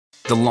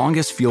The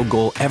longest field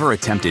goal ever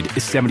attempted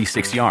is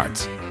 76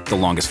 yards. The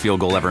longest field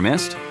goal ever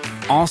missed?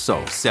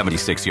 Also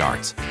 76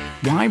 yards.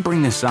 Why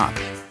bring this up?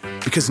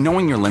 Because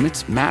knowing your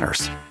limits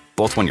matters,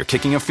 both when you're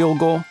kicking a field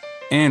goal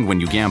and when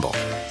you gamble.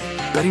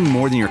 Betting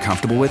more than you're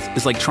comfortable with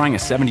is like trying a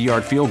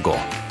 70-yard field goal.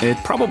 It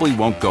probably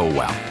won't go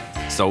well.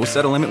 So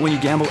set a limit when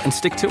you gamble and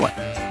stick to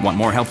it. Want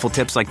more helpful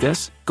tips like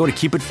this? Go to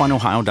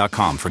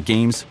keepitfunohio.com for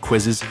games,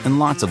 quizzes, and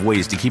lots of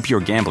ways to keep your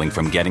gambling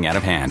from getting out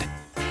of hand.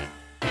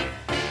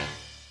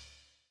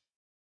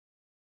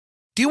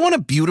 Do you want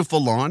a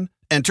beautiful lawn?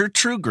 Enter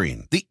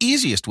TruGreen, the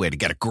easiest way to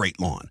get a great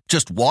lawn.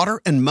 Just water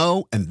and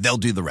mow, and they'll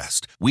do the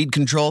rest. Weed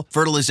control,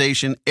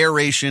 fertilization,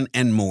 aeration,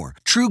 and more.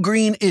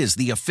 TruGreen is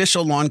the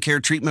official lawn care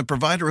treatment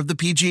provider of the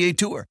PGA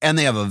Tour, and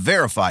they have a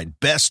verified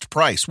best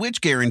price, which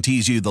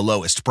guarantees you the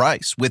lowest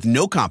price with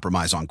no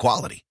compromise on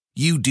quality.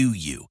 You do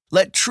you.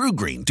 Let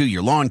TruGreen do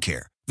your lawn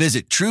care.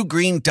 Visit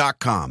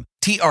TruGreen.com,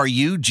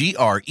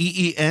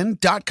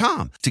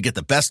 TruGreen.com, to get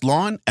the best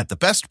lawn at the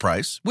best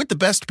price with the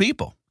best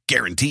people.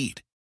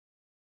 Guaranteed.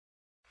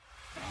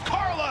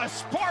 Carla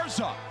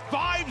Esparza,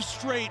 5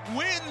 straight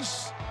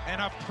wins and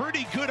a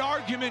pretty good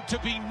argument to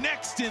be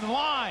next in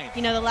line.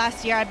 You know, the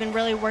last year I've been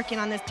really working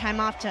on this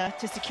time off to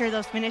secure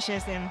those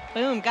finishes, and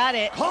boom, got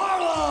it.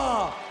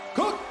 Carla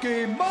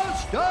Cookie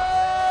Monster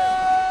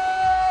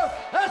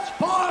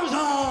Esparza!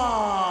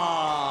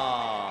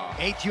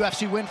 8th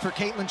UFC win for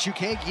Caitlin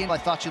Chukagian. I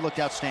thought she looked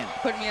outstanding.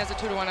 Put me as a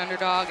 2-1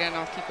 underdog, and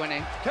I'll keep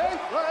winning.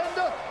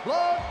 Caitlin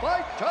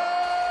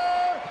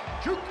Bloodfighter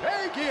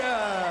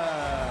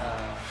Chukagian!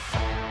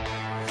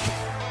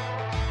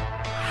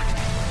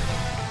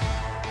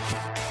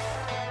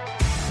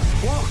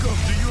 Welcome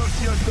to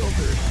UFC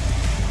Unfiltered.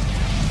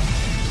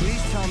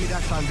 Please tell me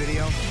that's on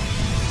video.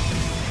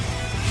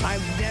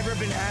 I've never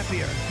been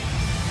happier.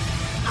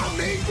 I'm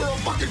made for a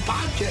fucking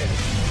podcast.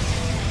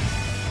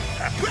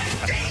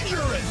 That's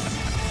dangerous.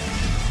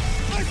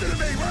 Listen to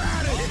me, we're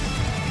at it.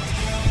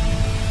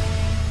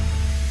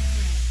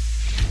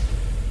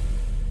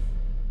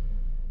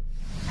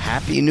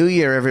 Happy New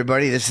Year,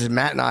 everybody. This is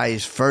Matt and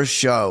I's first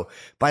show.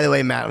 By the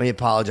way, Matt, let me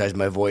apologize.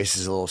 My voice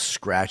is a little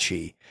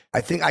scratchy. I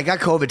think I got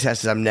COVID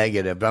tested. I'm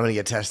negative, but I'm going to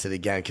get tested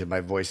again because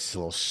my voice is a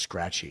little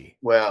scratchy.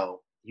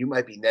 Well, you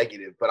might be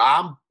negative, but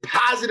I'm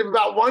positive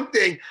about one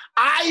thing.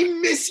 I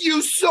miss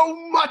you so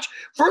much.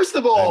 First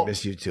of all, I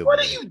miss you too. What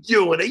man. are you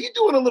doing? Are you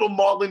doing a little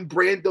Marlon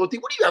Brando thing?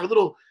 What do you have?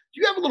 Do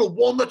you have a little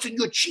walnuts in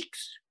your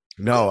cheeks?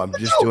 No, I'm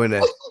just doing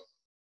it.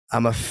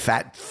 I'm a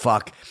fat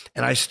fuck.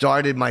 And I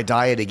started my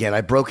diet again.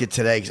 I broke it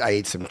today because I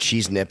ate some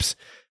cheese nips.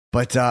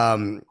 But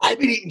I've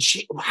been eating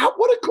cheese. What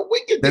a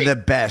coincidence. They're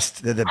the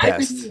best. They're the best. I've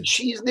been eating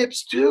cheese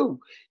nips too,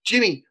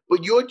 Jimmy.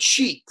 But your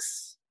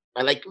cheeks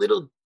are like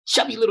little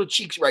chubby little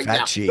cheeks right fat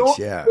now. Cheeks,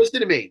 yeah.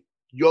 Listen to me.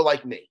 You're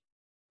like me,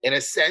 in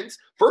a sense.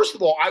 First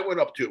of all, I went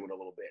up too in a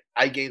little bit.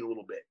 I gained a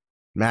little bit.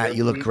 Matt,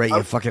 you look great.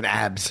 Your fucking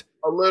abs.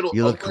 A little.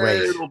 You look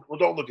great. Well,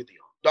 don't look at the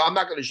arm. No, I'm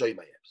not going to show you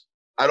my abs.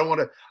 I don't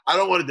want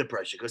to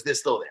depress you because they're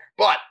still there.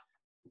 But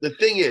the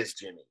thing is,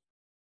 Jimmy,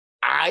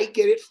 I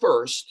get it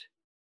first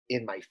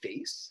in my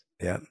face.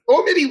 Yeah.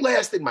 Or maybe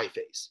last in my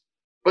face.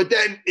 But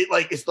then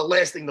it's the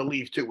last thing to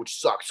leave too, which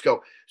sucks.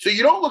 So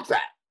you don't look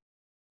fat,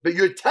 but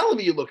you're telling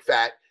me you look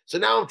fat. So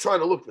now I'm trying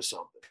to look for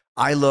something.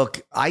 I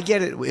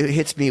get it. It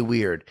hits me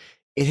weird.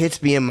 It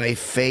hits me in my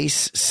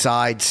face,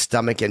 side,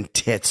 stomach, and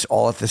tits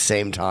all at the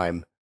same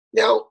time.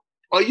 Now,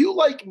 are you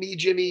like me,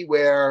 Jimmy,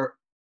 where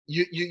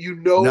you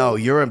know? No,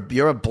 you're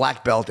a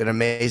black belt in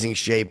amazing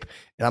shape,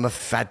 and I'm a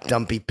fat,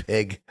 dumpy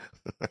pig.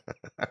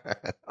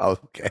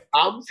 Okay.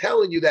 I'm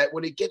telling you that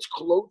when it gets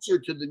closer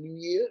to the new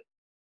year,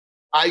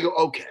 I go,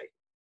 okay,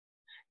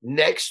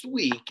 next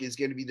week is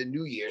going to be the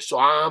new year. So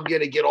I'm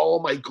going to get all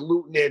my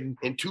gluten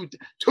in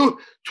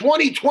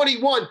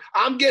 2021.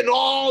 I'm getting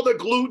all the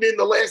gluten in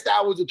the last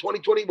hours of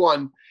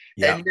 2021.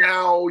 Yeah. And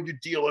now you're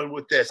dealing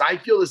with this. I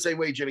feel the same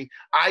way, Jimmy.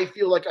 I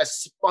feel like a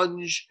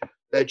sponge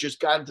that just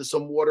got into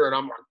some water and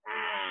I'm like,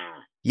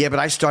 Yeah, but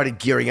I started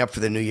gearing up for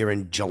the new year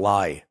in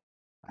July.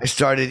 I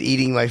started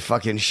eating my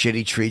fucking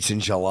shitty treats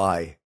in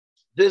July.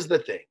 This is the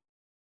thing.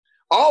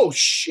 Oh,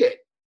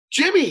 shit.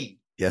 Jimmy.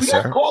 Yes, we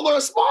sir. got Carla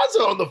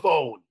Esparza on the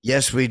phone.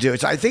 Yes, we do.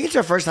 I think it's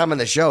our first time on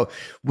the show,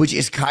 which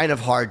is kind of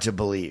hard to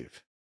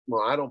believe.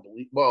 Well, I don't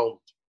believe.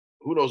 Well,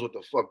 who knows what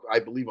the fuck I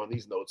believe on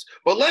these notes.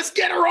 But let's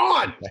get her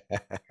on.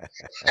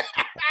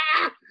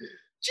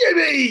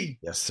 Jimmy.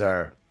 Yes,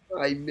 sir.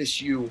 I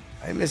miss you.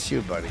 I miss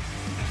you, buddy.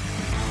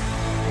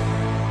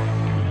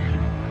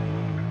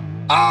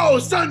 Oh,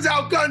 sun's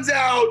out, guns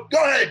out.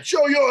 Go ahead,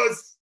 show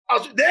yours.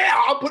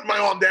 I'll put my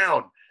arm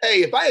down.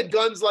 Hey, if I had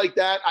guns like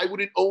that, I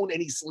wouldn't own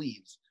any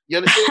sleeves. You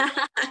understand?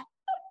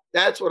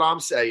 That's what I'm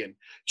saying.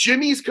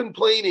 Jimmy's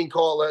complaining,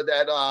 Carla,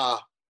 that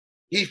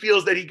he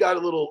feels that he got a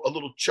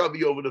little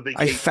chubby over the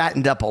vacation. I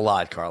fattened up a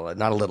lot, Carla.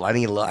 Not a little. I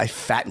think I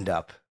fattened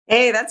up.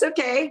 Hey, that's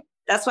okay.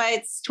 That's why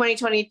it's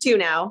 2022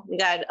 now. We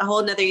got a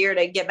whole nother year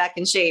to get back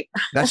in shape.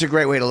 That's a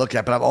great way to look at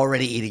it, but I'm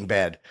already eating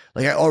bad.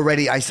 Like I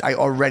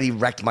already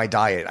wrecked my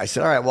diet. I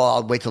said, all right, well,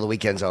 I'll wait till the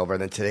weekend's over.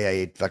 And then today I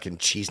ate fucking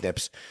cheese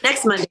nips.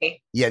 Next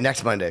Monday. Yeah,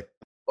 next Monday.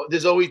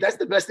 There's always, that's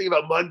the best thing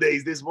about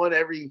Mondays. There's one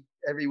every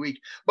week.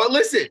 But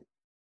listen,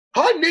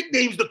 her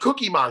nickname's the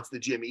Cookie Monster,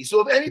 Jimmy.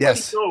 So if anybody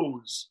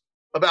knows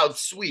about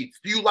sweets,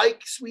 do you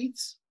like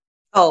sweets?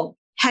 Oh,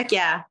 heck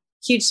yeah.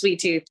 Huge sweet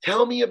tooth.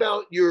 Tell me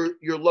about your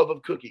love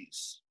of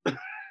cookies.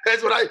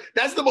 That's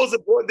the most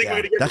important thing.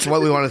 Yeah, that's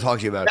what we want to talk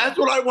to you about. That's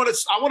what I want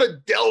to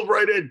delve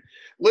right in.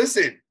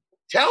 Listen,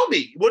 tell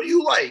me, what do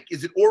you like?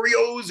 Is it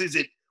Oreos? Is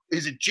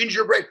it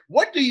gingerbread?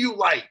 What do you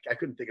like? I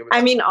couldn't think of it.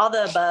 I mean, all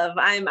the above.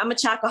 I'm a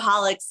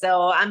chocoholic,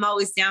 so I'm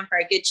always down for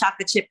a good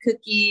chocolate chip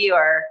cookie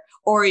or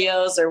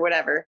Oreos or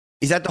whatever.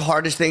 Is that the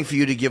hardest thing for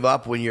you to give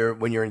up when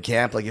you're in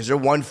camp? Like, is there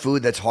one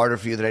food that's harder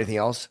for you than anything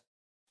else?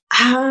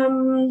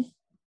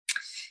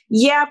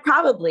 Yeah,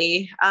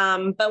 probably.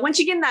 But once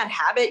you get in that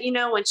habit,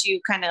 once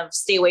you kind of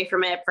stay away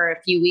from it for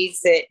a few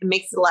weeks, it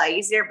makes it a lot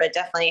easier, but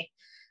definitely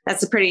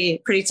that's a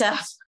pretty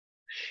tough.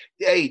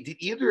 Hey, did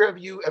either of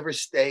you ever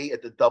stay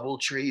at the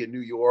DoubleTree in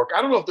New York?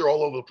 I don't know if they're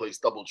all over the place,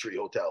 DoubleTree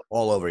Hotel.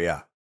 All over,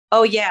 yeah.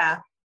 Oh, yeah.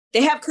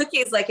 They have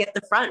cookies like at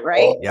the front,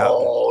 right?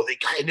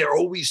 They're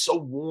always so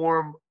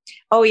warm.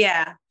 Oh,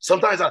 yeah.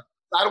 Sometimes I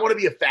don't want to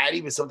be a fatty,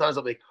 but sometimes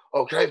I'm like,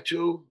 oh, can I have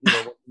two?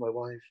 My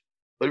wife.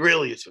 But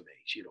really, it's for me.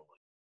 She don't like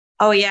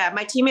it. Oh, yeah.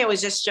 My teammate was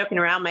just joking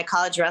around, my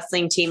college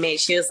wrestling teammate.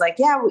 She was like,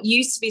 yeah, you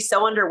used to be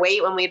so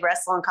underweight when we'd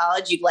wrestle in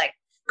college. You'd like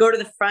go to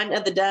the front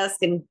of the desk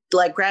and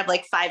like grab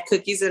like 5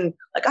 cookies and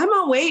like, I'm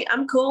on weight.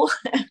 I'm cool.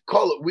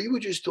 Carla, we were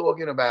just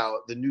talking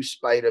about the new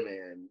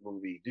Spider-Man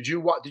movie. Did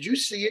you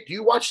see it? Do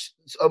you watch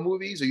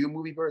movies? Are you a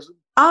movie person?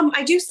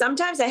 I do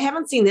sometimes. I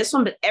haven't seen this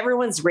one, but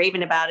everyone's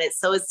raving about it.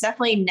 So it's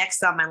definitely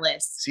next on my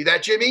list. See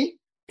that, Jimmy?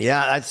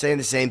 Yeah, I'd say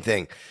the same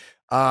thing.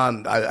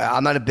 I'm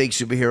not a big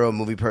superhero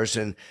movie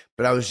person,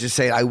 but I was just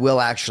saying I will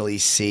actually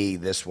see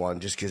this one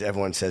just because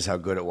everyone says how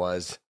good it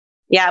was.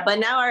 Yeah, but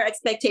now our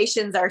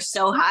expectations are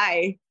so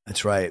high.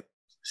 That's right.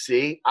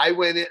 See, I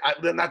went in,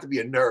 not to be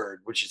a nerd,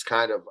 which is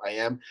kind of, I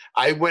am.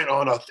 I went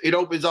on it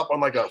opens up on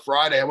like a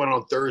Friday. I went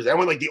on Thursday. I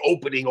went like the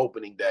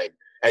opening day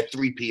at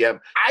 3 p.m.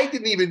 I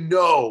didn't even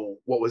know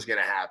what was going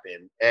to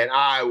happen. And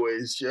I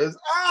was just,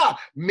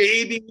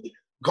 maybe,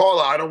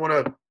 Carla, I don't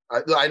want to,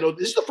 I know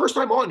this is the first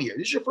time on here.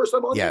 This is your first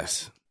time on here?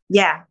 Yes.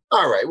 Yeah.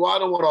 All right. Well, I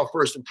don't want our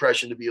first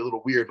impression to be a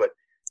little weird, but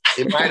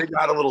it might have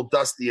got a little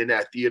dusty in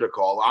that theater,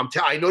 Carla.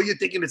 I know you're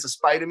thinking it's a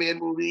Spider-Man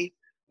movie,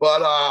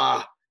 but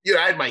I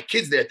had my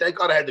kids there. Thank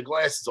God I had the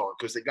glasses on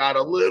because they got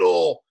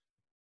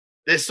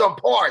there's some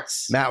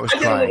parts. Matt was I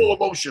get crying. a little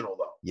emotional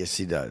though. Yes,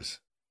 he does.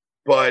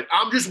 But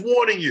I'm just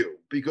warning you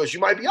because you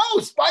might be,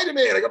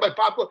 Spider-Man, I got my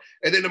popcorn.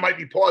 And then there might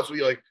be parts where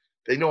you're like,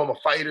 they know I'm a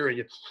fighter and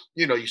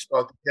you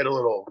start to get a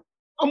little,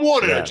 I'm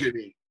warning her,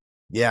 Jimmy.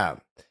 Yeah.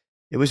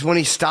 It was when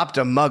he stopped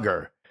a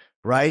mugger,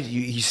 right?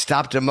 He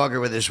stopped a mugger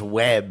with his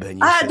web. And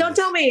don't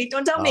tell me.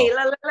 Don't tell me.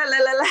 La, la, la,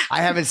 la, la.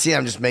 I haven't seen it.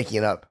 I'm just making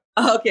it up.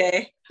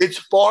 Okay. It's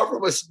far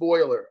from a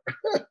spoiler.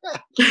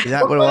 Is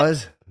that what it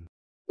was?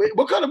 Wait,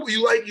 what kind of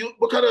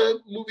what kind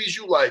of movies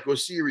you like or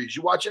series?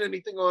 You watching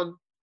anything on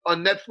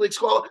Netflix,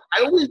 Carla?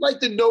 I always like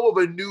to know of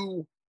a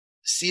new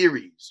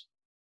series.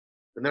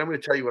 And then I'm going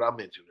to tell you what I'm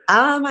into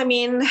now. I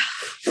mean,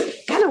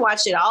 kind of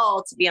watch it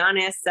all, to be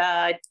honest.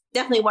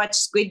 Definitely watch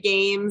Squid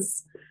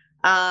Games.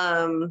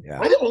 Am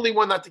I the only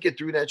one not to get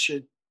through that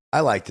shit? I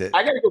liked it.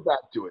 I got to go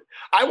back to it.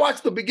 I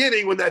watched the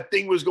beginning when that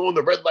thing was going,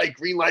 the red light,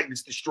 green light, and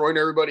it's destroying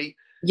everybody.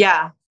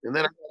 Yeah. And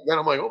then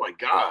I'm like, oh my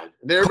God.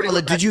 And then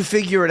Carla, did you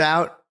figure it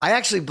out? I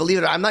actually believe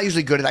it. I'm not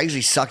usually good at it. I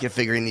usually suck at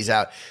figuring these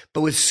out.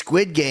 But with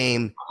Squid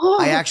Game,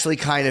 I actually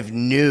kind of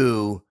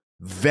knew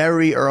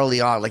very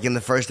early on, like in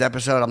the first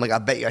episode, I'm like,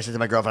 I said to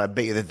my girlfriend, I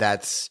bet you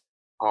that's.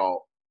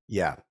 Oh.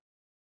 Yeah.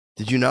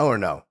 Did you know or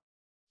no?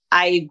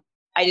 I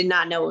did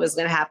not know what was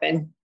going to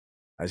happen.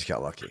 I just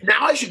got lucky.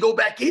 Now I should go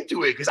back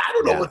into it because I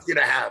don't know what's going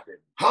to happen.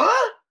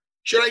 Huh?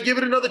 Should I give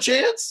it another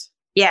chance?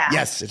 Yeah.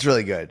 Yes, it's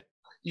really good.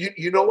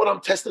 You know what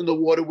I'm testing the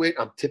water with?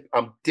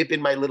 I'm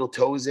dipping my little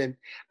toes in.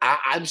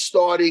 I'm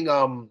starting.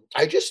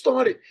 I just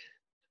started.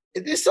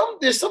 There's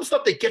some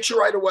stuff that gets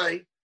you right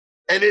away,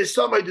 and there's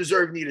some I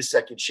need a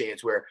second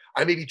chance. Where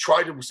I maybe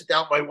try to sit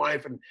down with my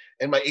wife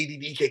and my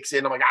ADD kicks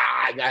in. I'm like,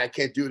 I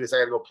can't do this. I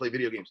got to go play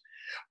video games.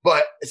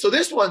 But so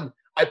this one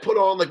I put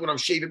on like when I'm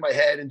shaving my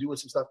head and doing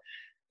some stuff,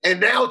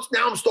 and now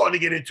I'm starting to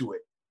get into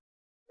it.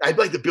 I'd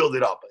like to build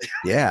it up.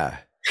 Yeah.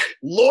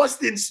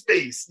 Lost in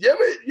Space. You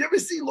ever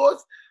see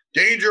Lost?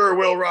 Danger,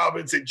 Will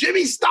Robinson.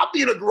 Jimmy, stop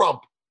being a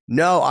grump.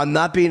 No, I'm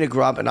not being a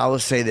grump, and I will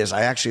say this.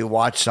 I actually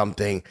watched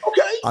something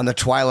on the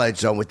Twilight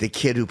Zone with the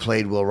kid who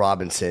played Will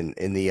Robinson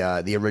in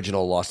the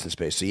original Lost in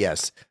Space. So,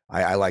 yes,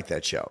 I like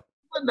that show.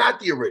 But not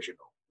the original.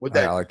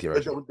 I like the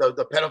original.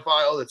 The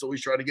pedophile that's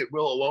always trying to get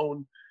Will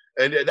alone.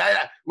 And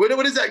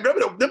what is that?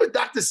 Remember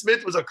Dr.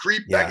 Smith was a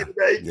creep back in the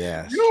day?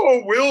 Yeah.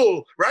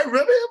 Will, right?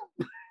 Remember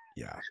him?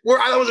 Yeah.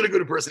 That wasn't a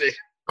good impersonation.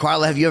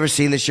 Carla, have you ever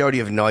seen the show? Do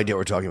you have no idea what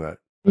we're talking about?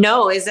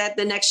 No, is that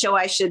the next show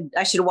I should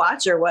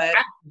watch or what?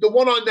 The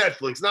one on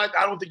Netflix. I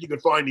don't think you can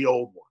find the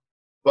old one,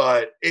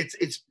 but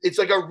it's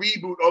like a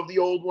reboot of the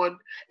old one.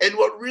 And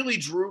what really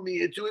drew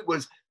me into it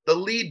was the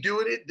lead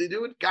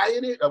guy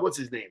in it. What's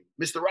his name?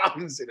 Mr.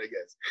 Robinson, I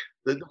guess.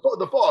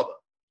 The father.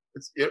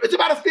 It's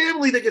about a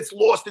family that gets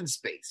lost in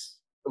space.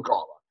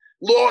 Carla,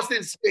 lost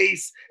in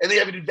space, and they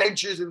have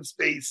adventures in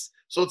space.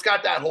 So it's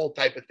got that whole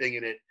type of thing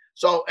in it.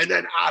 So, and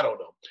then I don't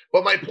know.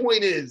 But my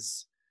point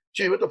is,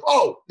 Jimmy,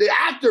 the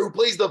actor who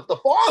plays the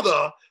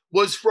father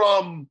was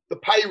from the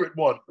pirate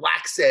one,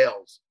 Black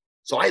Sails.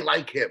 So I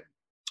like him.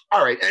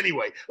 All right.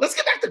 Anyway, let's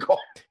get back to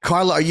Carla.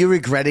 Carla, are you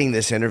regretting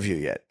this interview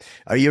yet?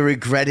 Are you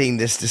regretting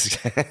this?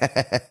 No,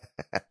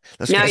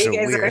 you guys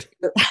weird.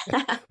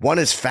 One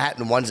is fat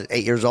and one's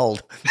 8 years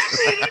old.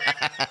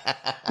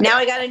 Now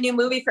I got a new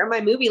movie for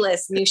my movie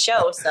list, new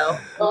show. So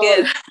I'm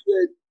good.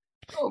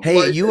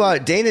 Hey,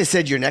 Dana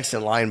said you're next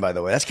in line, by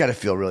the way. That's got to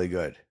feel really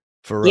good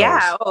for Rose.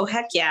 Yeah. Oh,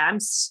 heck yeah. I'm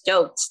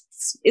stoked.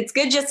 It's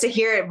good just to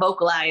hear it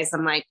vocalized.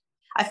 I'm like,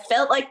 I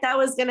felt like that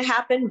was going to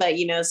happen, but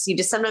so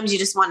sometimes you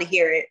just want to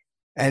hear it.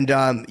 And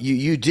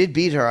you did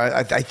beat her.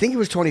 I think it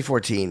was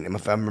 2014,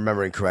 if I'm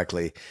remembering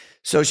correctly.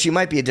 So she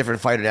might be a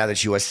different fighter now than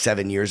she was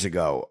 7 years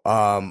ago.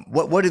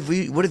 What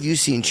have you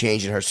seen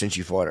change in her since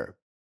you fought her?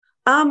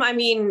 I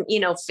mean,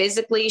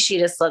 physically, she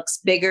just looks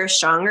bigger,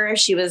 stronger.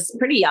 She was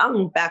pretty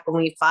young back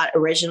when we fought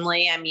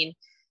originally. I mean,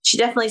 she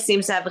definitely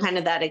seems to have kind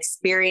of that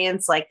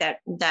experience, like that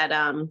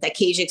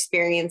cage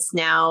experience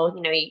now.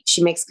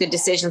 She makes good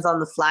decisions on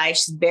the fly.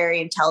 She's a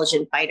very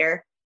intelligent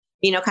fighter.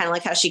 Kind of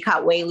like how she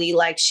caught Weili,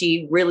 like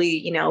she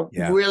really,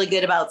 really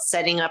good about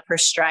setting up her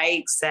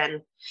strikes.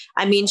 And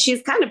I mean,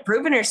 she's kind of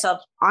proven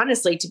herself,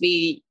 honestly, to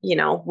be,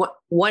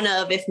 one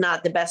of, if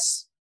not the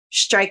best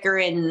striker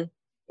in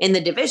the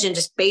division,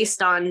 just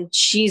based on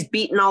she's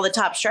beaten all the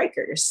top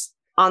strikers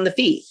on the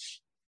feet.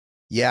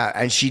 Yeah.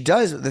 And she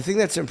does. The thing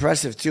that's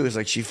impressive too, is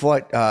like she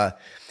fought,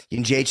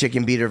 Jacek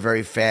and beat her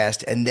very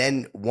fast and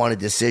then won a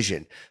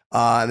decision.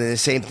 And then the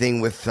same thing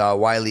with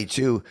Weili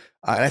too.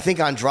 And I think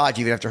Andrade,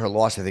 even after her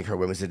loss, I think her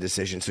win was a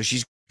decision. So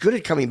she's good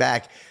at coming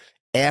back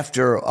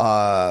after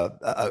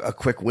a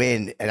quick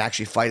win and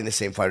actually fighting the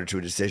same fighter to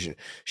a decision.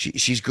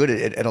 She's good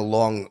at a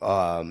long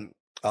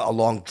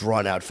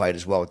drawn out fight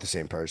as well with the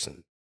same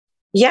person.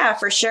 Yeah,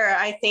 for sure.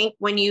 I think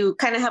when you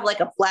kind of have like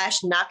a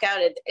flash knockout,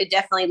 it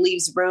definitely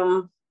leaves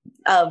room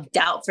of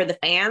doubt for the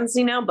fans,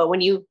 but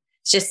when you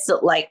just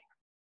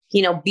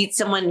beat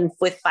someone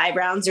with 5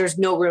 rounds, there's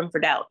no room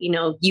for doubt.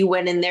 You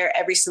went in there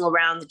every single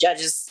round. The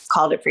judges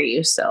called it for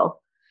you. So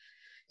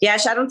yeah,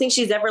 I don't think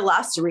she's ever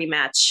lost a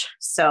rematch.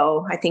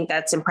 So I think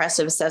that's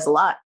impressive. It says a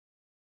lot.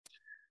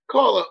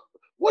 Carla,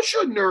 what's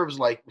your nerves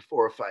like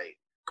before a fight?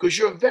 Because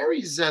you're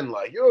very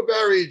zen-like. You're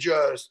very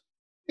just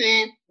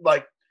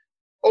like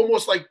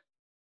almost like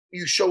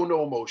you show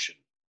no emotion.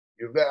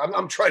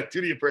 I'm trying to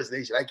do the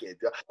impersonation. I can't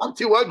do it. I'm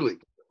too ugly.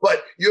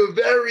 But you're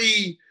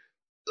very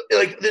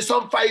like, there's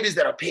some fighters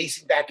that are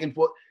pacing back and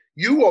forth.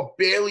 You are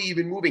barely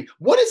even moving.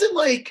 What is it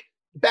like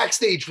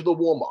backstage for the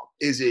warm up?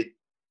 Do you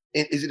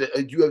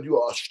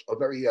do a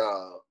very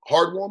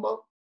hard warm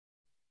up?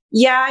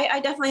 Yeah,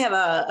 I definitely have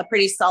a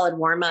pretty solid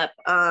warm up.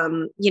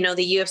 The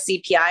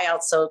UFC PI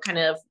also kind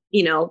of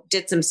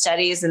did some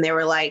studies, and they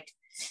were like,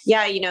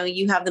 yeah,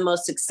 you have the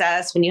most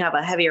success when you have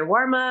a heavier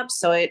warm up.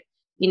 So it,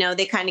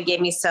 they kind of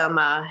gave me some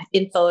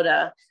info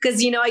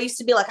because I used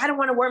to be like, I don't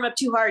want to warm up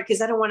too hard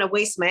because I don't want to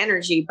waste my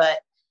energy, but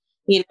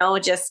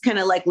just kind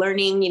of like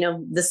learning,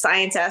 the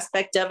science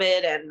aspect of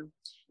it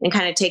and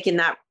kind of taking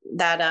that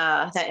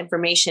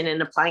information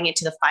and applying it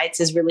to the fights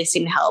has really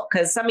seemed to help.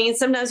 Cause I mean,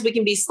 sometimes we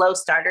can be slow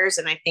starters,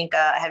 and I think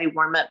a heavy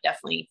warm up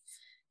definitely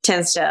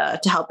tends to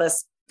help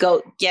us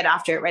go get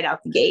after it right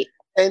out the gate.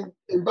 And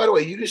by the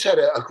way, you just had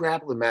a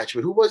grappling match,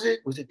 but who was it?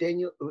 Was it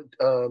Daniel?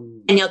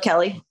 Daniel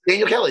Kelly.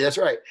 Daniel Kelly, that's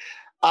right.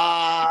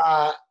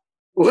 Are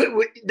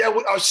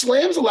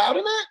slams allowed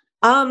in that?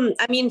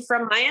 I mean,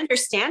 from my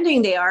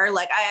understanding, they are.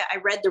 Like, I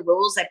read the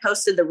rules. I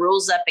posted the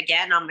rules up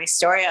again on my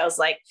story. I was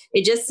like,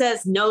 it just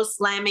says no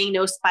slamming,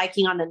 no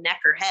spiking on the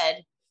neck or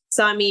head.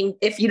 So, I mean,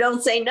 if you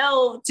don't say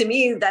no to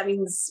me, that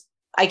means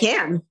I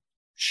can.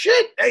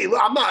 Shit. Hey,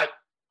 I'm not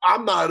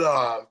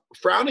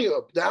frowning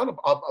down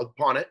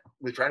upon it.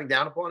 We're frowning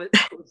down upon it.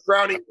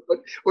 Frowning,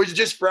 or is it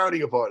just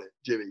frowning upon it,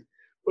 Jimmy?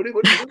 What is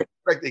the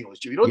correct English,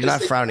 Jimmy? You're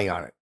not frowning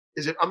on it.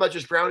 Is it? I'm not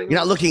just frowning. You're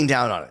not looking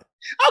down on it.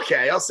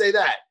 Okay, I'll say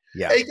that.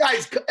 Yeah. Hey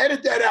guys,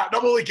 edit that out.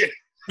 I'm only kidding.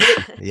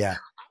 Yeah.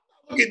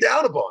 I'm looking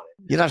down upon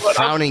it. You're not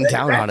frowning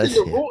down on it.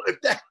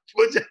 If that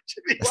was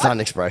Jimmy, it's not an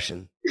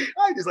expression.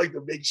 I just like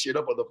to make shit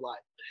up on the fly.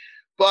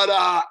 But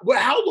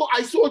how long?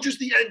 I saw just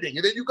the ending,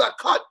 and then you got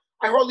cut.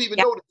 I hardly even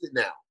noticed it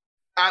now.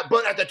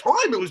 But at the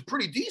time, it was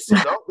pretty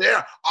decent.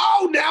 There.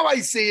 Oh, now I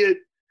see it.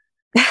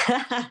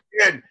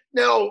 And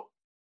now,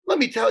 let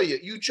me tell you,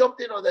 you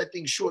jumped in on that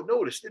thing short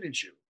notice,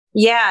 didn't you?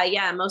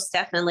 Yeah, most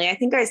definitely. I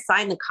think I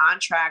signed the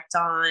contract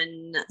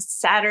on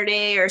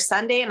Saturday or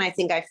Sunday, and I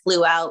think I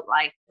flew out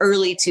like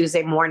early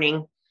Tuesday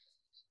morning.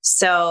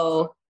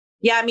 So,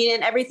 yeah, I mean,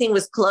 and everything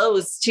was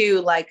closed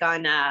too, like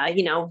on,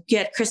 you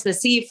had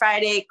Christmas Eve,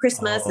 Friday,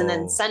 Christmas, and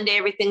then Sunday,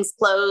 everything's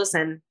closed.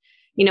 And,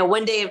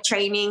 one day of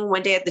training,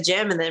 one day at the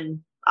gym, and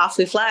then off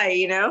we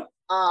fly,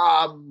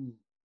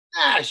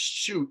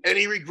 Shoot.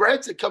 Any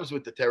regrets? It comes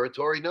with the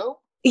territory, no?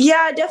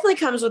 Yeah, it definitely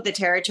comes with the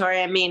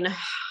territory. I mean,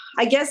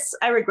 I guess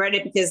I regret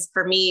it because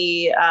for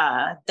me,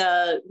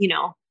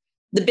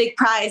 the big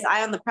prize,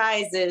 eye on the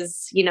prize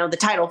is, the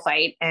title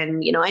fight.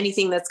 And,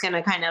 anything that's going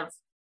to kind of,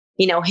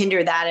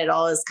 hinder that at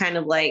all is kind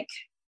of like,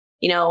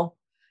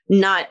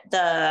 not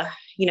the,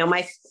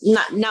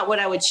 not what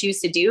I would choose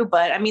to do.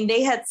 But I mean,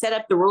 they had set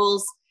up the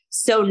rules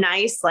so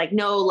nice, like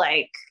no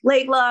like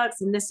leg locks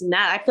and this and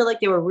that. I feel like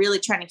they were really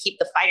trying to keep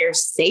the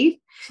fighters safe.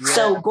 Yeah.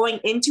 So going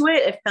into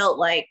it, it felt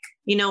like,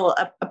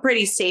 a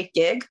pretty safe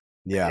gig.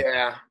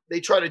 Yeah. They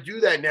try to do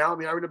that now. I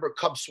mean, I remember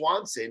Cub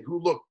Swanson, who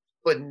looked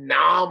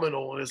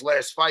phenomenal in his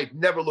last fight,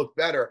 never looked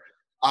better.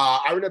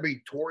 I remember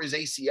he tore his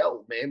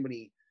ACL, man,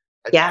 when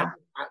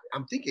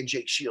I'm thinking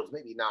Jake Shields,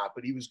 maybe not,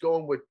 but he was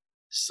going with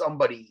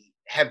somebody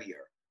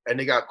heavier and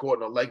they got caught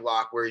in a leg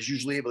lock where he's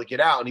usually able to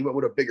get out and he went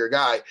with a bigger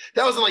guy.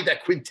 That wasn't like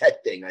that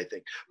quintet thing, I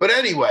think. But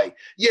anyway,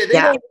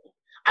 I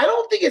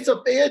don't think it's a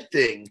bad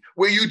thing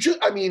where you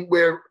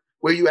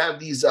where you have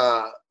these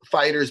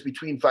fighters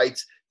between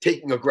fights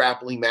taking a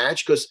grappling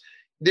match, because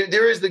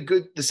there is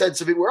the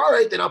sense of it where, all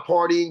right, they're not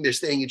partying, they're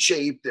staying in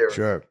shape,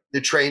 they're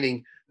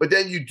training. But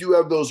then you do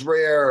have those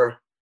rare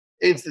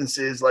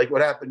instances like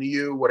what happened to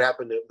you, what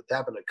happened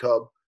to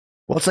Cub.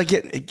 Well, it's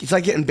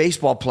like getting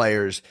baseball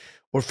players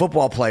or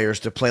football players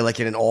to play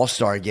like in an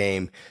all-star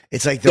game.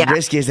 It's like the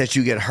risk is that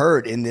you get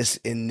hurt in this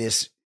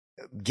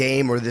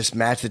game or this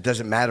match that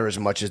doesn't matter as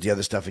much as the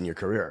other stuff in your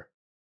career.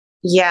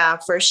 Yeah,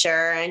 for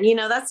sure. And,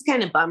 that's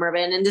kind of bummer,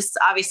 man. And this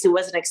obviously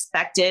wasn't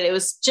expected. It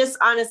was just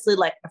honestly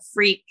like a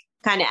freak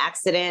kind of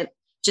accident,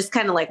 just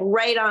kind of like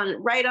right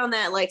on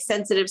that like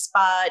sensitive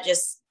spot.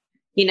 Just,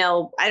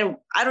 I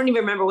don't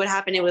even remember what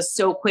happened. It was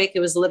so quick. It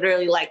was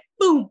literally like,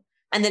 boom.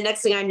 And the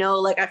next thing I know,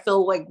 like I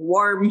feel like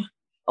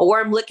a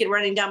warm liquid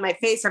running down my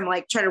face. I'm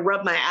like trying to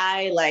rub my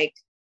eye. Like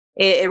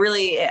it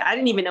really, I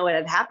didn't even know what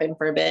had happened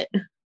for a bit.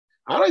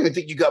 I don't even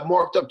think you got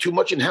marked up too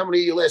much in how many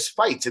of your last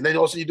fights. And then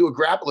also you do a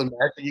grappling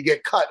match and you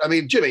get cut. I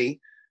mean, Jimmy,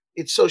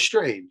 it's so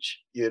strange,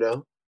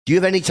 Do you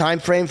have any time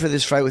frame for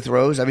this fight with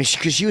Rose? I mean,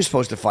 because she was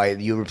supposed to fight.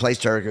 You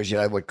replaced her because you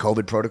had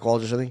COVID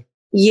protocols or something?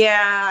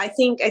 Yeah, I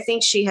think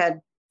she had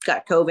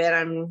got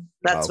COVID.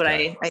 That's what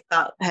I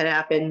thought had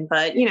happened.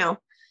 But,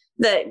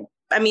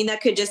 that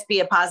could just be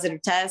a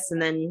positive test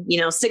and then,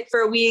 sick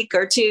for a week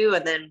or two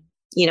and then,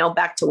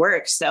 back to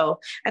work. So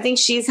I think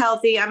she's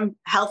healthy. I'm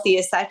healthy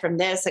aside from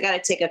this. I got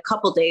to take a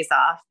couple days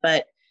off,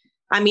 but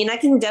I mean, I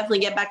can definitely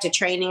get back to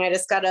training. I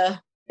just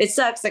it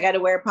sucks. I got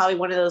to wear probably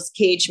one of those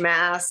cage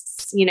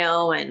masks,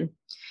 and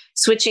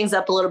switching's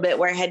up a little bit,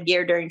 wear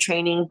headgear during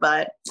training.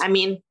 But I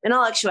mean, in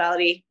all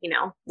actuality,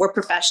 we're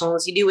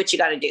professionals. You do what you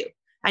got to do.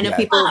 I know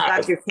people have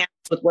gone through cancer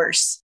with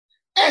worse.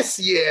 Yes.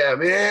 Yeah,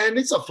 man.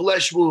 It's a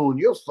flesh wound.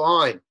 You're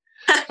fine.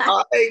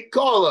 Hey,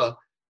 Carla,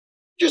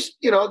 just,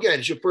 again,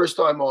 it's your first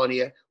time on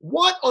here.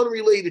 What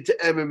unrelated to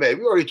MMA?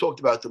 We already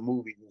talked about the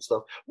movies and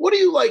stuff. What do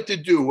you like to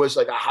do as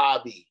like a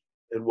hobby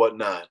and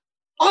whatnot?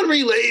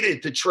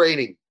 Unrelated to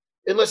training,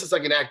 unless it's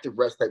like an active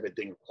rest type of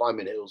thing,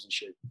 climbing hills and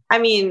shit. I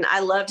mean,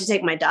 I love to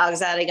take my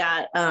dogs out. I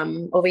got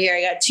over here,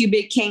 I got 2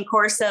 big Cane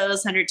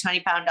Corsos,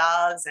 120-pound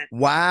dogs. And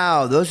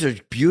wow, those are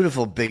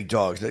beautiful big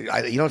dogs.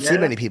 You don't see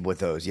many people with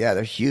those. Yeah,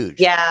 they're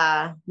huge.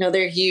 Yeah, no,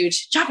 they're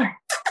huge. Chopper.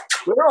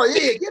 Oh,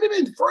 yeah, get him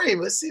in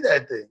frame. Let's see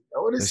that thing. I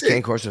want to see.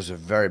 Cane Corsos are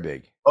very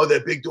big. Oh, they're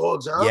big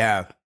dogs, huh?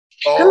 Yeah.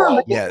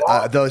 Oh, yeah.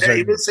 Those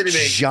are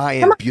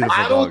giant, beautiful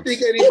dogs. I don't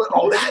think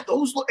anybody.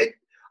 Those look.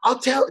 I'll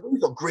tell you,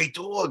 those are great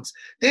dogs.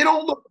 They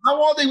don't look.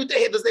 How are they with the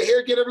hair? Does the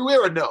hair get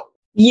everywhere or no?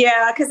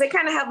 Yeah, because they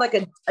kind of have like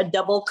a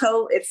double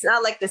coat. It's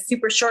not like the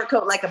super short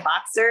coat like a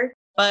boxer,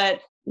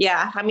 but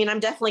yeah. I mean, I'm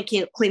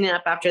definitely cleaning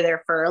up after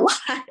their fur a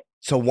lot.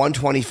 So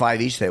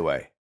 125 each they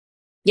weigh.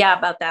 Yeah,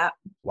 about that.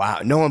 Wow.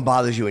 No one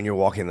bothers you when you're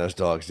walking those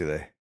dogs, do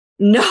they?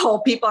 No,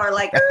 people are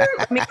like,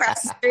 let me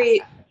cross the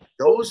street.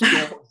 Those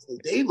dogs,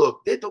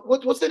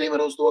 what's the name of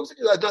those dogs?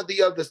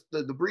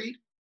 The breed?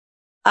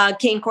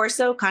 Cane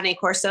Corso, Cane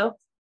Corso.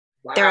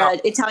 Wow. They're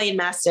Italian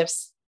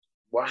Mastiffs.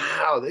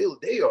 Wow,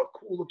 they are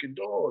cool looking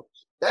dogs.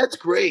 That's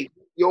great.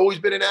 You always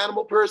been an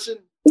animal person?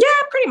 Yeah,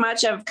 pretty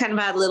much. I've kind of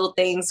had little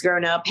things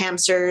growing up,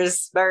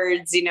 hamsters,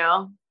 birds,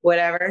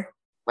 whatever.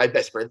 My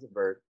best friend's a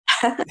bird.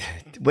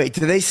 Wait,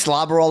 do they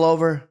slobber all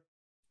over?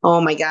 Oh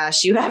my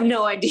gosh, you have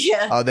no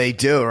idea. Oh, they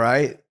do,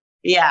 right?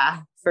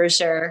 Yeah, for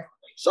sure.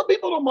 Some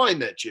people don't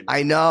mind that, Jimmy.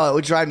 I know. It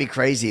would drive me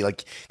crazy.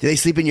 Like, do they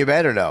sleep in your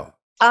bed or no?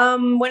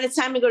 When it's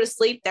time to go to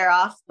sleep, they're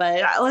off,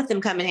 but I let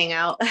them come and hang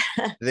out.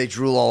 Do they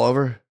drool all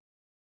over?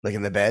 Like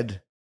in the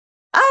bed?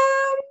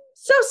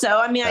 So.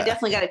 I mean, I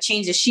definitely got to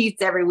change the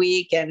sheets every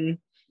week and,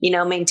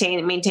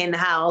 maintain the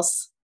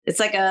house. It's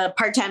like a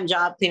part-time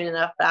job cleaning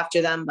up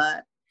after them,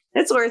 but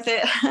it's worth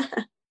it.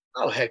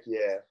 Oh, heck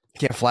yeah. You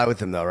can't fly with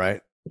them though,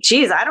 right?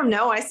 Jeez, I don't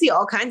know. I see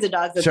all kinds of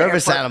dogs.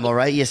 Service animal,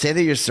 right? You say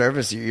that you're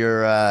service,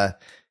 you're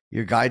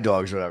Your guide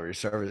dogs, whatever, your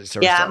service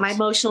Yeah, dogs. my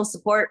emotional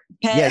support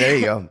pet. Yeah, there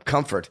you go.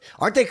 Comfort.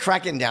 Aren't they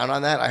cracking down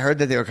on that? I heard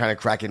that they were kind of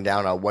cracking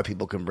down on what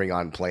people can bring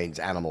on planes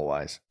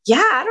animal-wise.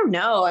 Yeah, I don't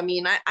know. I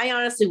mean, I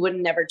honestly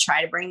wouldn't never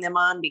try to bring them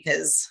on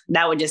because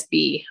that would just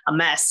be a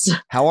mess.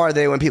 How are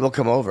they when people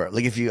come over?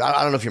 Like if you,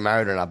 I don't know if you're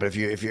married or not, but if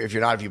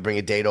you're not, if you bring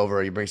a date over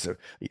or you bring some,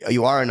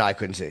 you are or not, I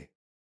couldn't see.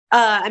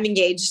 I'm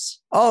engaged.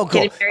 Oh,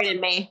 cool. Getting married in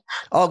May.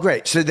 Oh,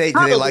 great. So do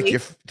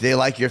they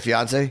like your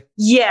fiance?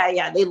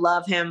 Yeah, they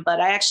love him.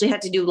 But I actually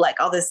had to do like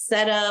all this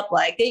setup.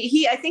 Like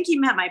I think he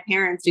met my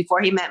parents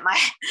before he met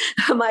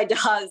my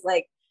dogs.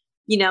 Like,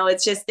 you know,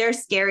 it's just they're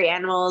scary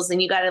animals,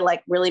 and you got to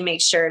like really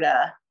make sure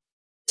to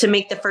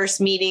make the first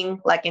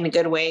meeting like in a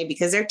good way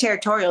because they're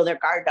territorial. They're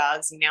guard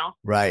dogs, you know.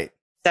 Right.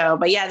 So,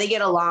 but yeah, they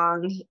get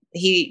along.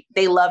 They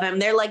love him.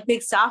 They're like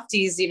big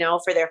softies, you know,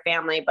 for their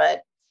family,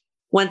 but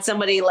when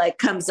somebody like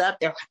comes up,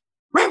 they're like,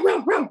 row,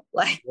 row, row.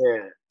 Like,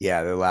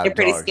 yeah, they're loud. They're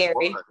pretty dogs.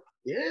 scary.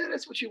 Yeah,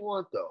 that's what you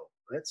want, though.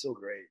 That's so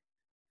great.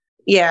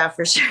 Yeah,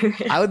 for sure.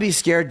 I would be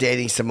scared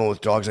dating someone with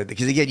dogs like that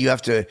because again, you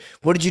have to.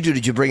 What did you do?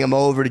 Did you bring them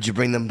over? Did you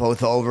bring them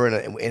both over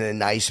in a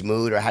nice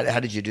mood, or how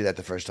did you do that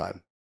the first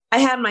time? I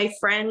had my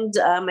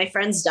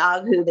friend's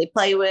dog who they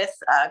play with.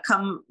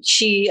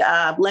 She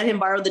let him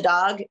borrow the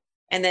dog,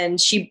 and then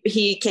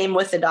he came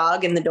with the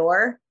dog in the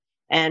door.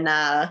 And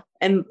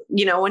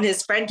you know, when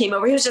his friend came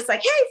over, he was just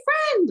like, "Hey,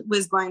 friend,"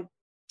 was going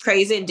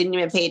crazy and didn't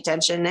even pay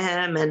attention to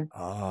him. And,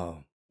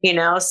 you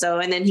know, so,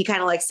 and then he kind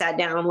of like sat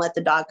down and let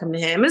the dog come to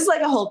him. It was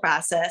like a whole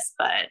process,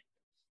 but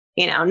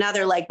you know, now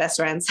they're like best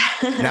friends.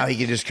 Now he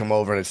can just come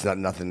over and it's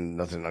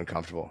nothing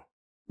uncomfortable.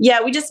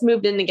 Yeah. We just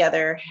moved in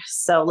together.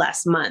 So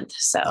last month.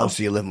 So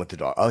you're living with the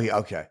dog. Oh yeah.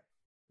 Okay.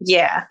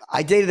 Yeah.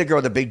 I dated a girl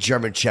with a big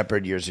German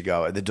Shepherd years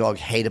ago, and the dog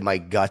hated my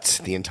guts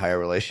the entire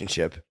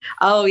relationship.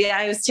 Oh, yeah.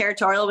 It was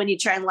territorial when you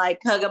try and like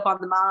hug up on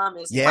the mom.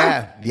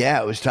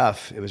 Yeah, it was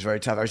tough. It was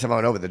very tough. Every time I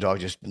went over, the dog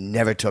just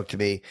never took to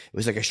me. It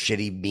was like a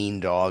shitty,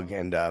 mean dog.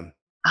 And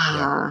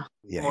well,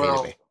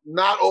 hated me.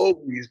 Not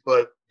always,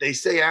 but they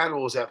say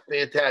animals have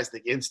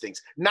fantastic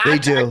instincts. Not they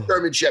do. That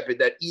German Shepherd,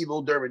 that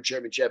evil German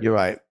Shepherd. You're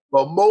right.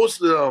 But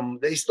most of them,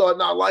 they start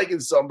not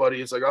liking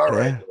somebody. It's like, all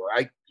right,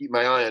 I keep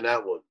my eye on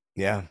that one.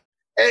 Yeah.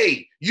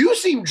 Hey, you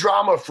seem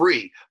drama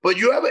free, but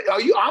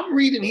I'm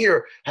reading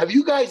here. Have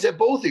you guys, at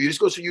both of you, this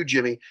goes for you,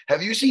 Jimmy,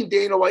 have you seen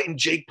Dana White and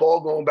Jake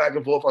Paul going back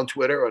and forth on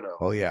Twitter or no?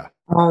 Oh, yeah.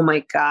 Oh,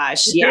 my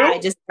gosh. Yeah, I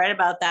just read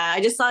about that.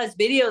 I just saw his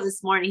video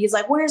this morning. He's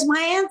like, "Where's my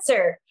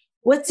answer?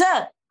 What's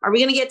up? Are we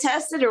going to get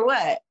tested or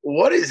what?"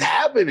 What is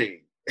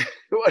happening?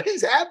 What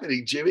is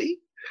happening, Jimmy?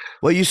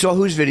 Well, you saw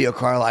whose video,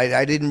 Carl?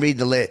 I didn't read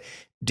the lit.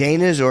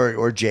 Dana's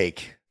or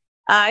Jake?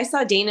 I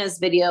saw Dana's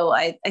video.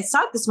 I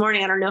saw it this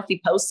morning. I don't know if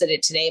he posted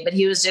it today, but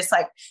he was just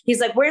like, he's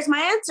like, "Where's my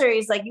answer?"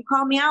 He's like, "You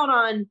call me out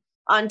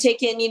on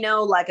taking, you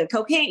know, like a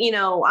cocaine, you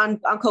know,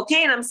 on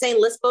cocaine. I'm saying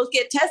let's both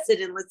get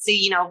tested and let's see,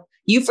 you know,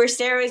 you for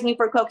steroids, me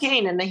for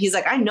cocaine." And then he's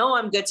like, "I know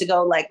I'm good to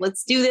go. Like,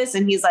 let's do this."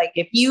 And he's like,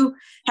 "If you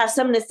have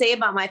something to say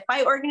about my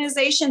fight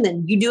organization,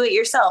 then you do it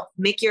yourself.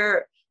 Make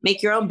your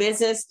own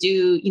business. Do,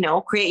 you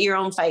know, create your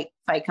own fight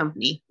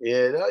company."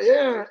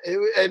 Yeah.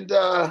 And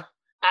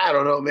I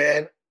don't know,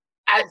 man.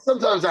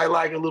 Sometimes I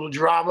like a little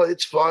drama.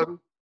 It's fun.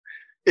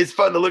 It's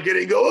fun to look at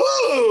it and go,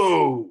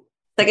 "Oh."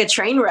 Like a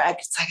train wreck.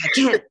 It's like, I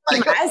can't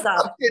keep my eyes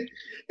off. It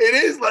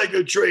is like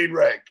a train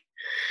wreck.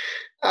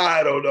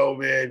 I don't know,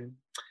 man.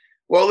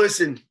 Well,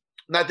 listen,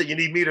 not that you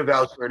need me to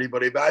vouch for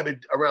anybody, but I've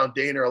been around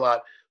Dana a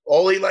lot.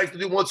 All he likes to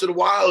do once in a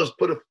while is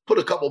put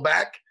a couple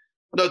back.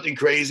 Nothing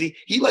crazy.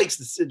 He likes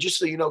just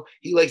so you know,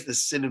 he likes the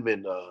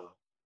cinnamon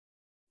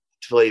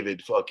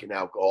flavored fucking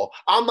alcohol.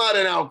 I'm not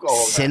an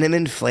alcohol.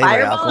 Cinnamon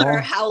flavored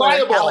alcohol?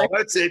 Fireball.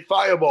 That's it.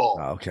 Fireball.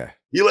 Oh, okay.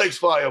 He likes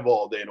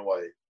Fireball, Dana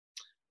White.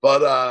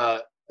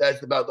 But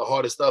that's about the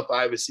hardest stuff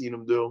I ever seen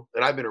him do.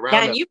 And I've been around.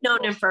 Yeah, and you've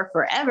known him for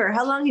forever.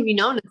 How long have you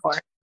known him for?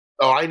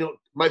 Oh, I know.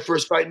 My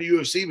first fight in the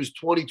UFC was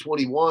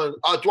 2001.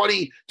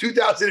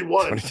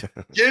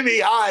 Jimmy,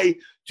 hi,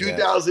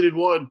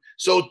 2001.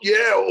 So,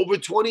 yeah, over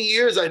 20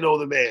 years I know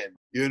the man.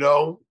 You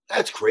know?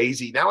 That's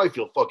crazy. Now I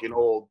feel fucking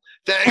old.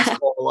 Thanks,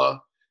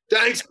 Paula.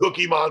 Thanks,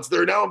 Cookie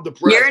Monster. Now I'm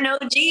depressed. You're an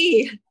OG.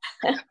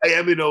 I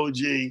am an OG.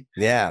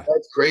 Yeah.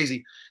 That's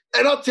crazy.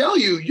 And I'll tell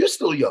you, you're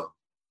still young,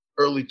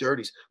 early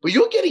 30s, but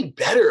you're getting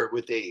better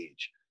with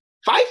age.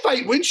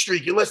 5-fight win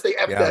streak, unless they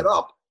F that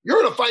up. You're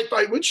in a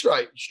 5-fight win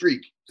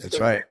streak. That's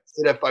right.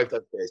 Say that 5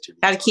 times faster.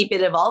 Got to keep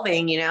it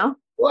evolving, you know?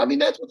 Well, I mean,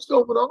 that's what's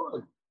going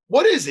on.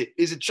 What is it?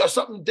 Is it just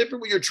something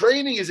different with your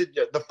training? Is it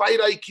the fight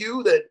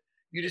IQ that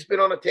you just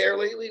been on a tear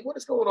lately? What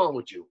is going on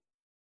with you?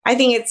 I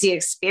think it's the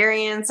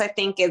experience. I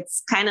think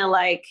it's kind of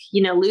like,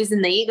 you know,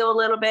 losing the ego a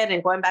little bit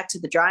and going back to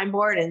the drawing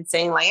board and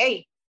saying like,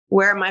 "Hey,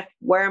 where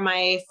are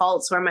my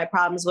faults? Where are my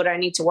problems? What do I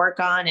need to work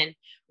on?" And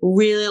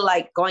really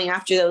like going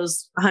after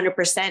those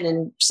 100%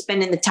 and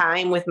spending the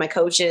time with my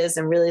coaches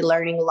and really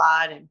learning a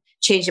lot and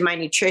changing my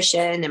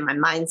nutrition and my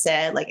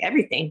mindset, like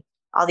everything,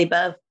 all the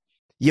above.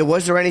 Yeah.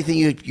 Was there anything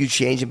you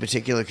changed in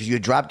particular? Because you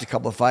had dropped a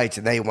couple of fights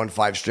and now you won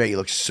 5 straight. You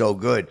look so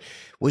good.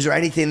 Was there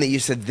anything that you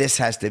said this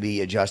has to be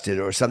adjusted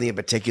or something in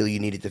particular you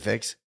needed to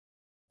fix?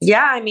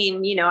 Yeah, I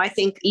mean, I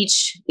think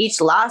each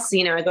loss,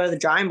 I go to the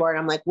drawing board.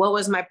 I'm like, what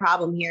was my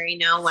problem here?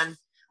 When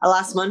I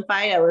lost one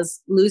fight, I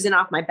was losing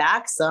off my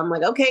back. So I'm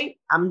like, okay,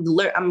 I'm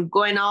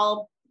going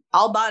all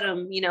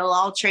bottom,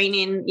 all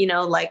training,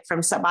 like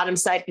from bottom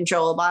side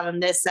control, bottom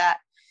this, that.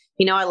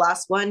 I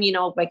lost one,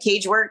 my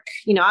cage work,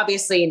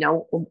 obviously,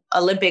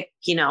 Olympic,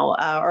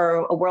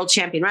 or a world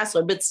champion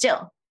wrestler, but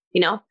still,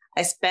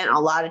 I spent a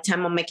lot of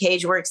time on my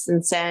cage work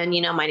since then,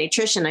 my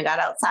nutrition, I got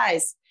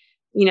outsized,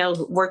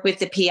 work with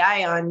the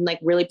PI on like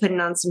really putting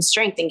on some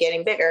strength and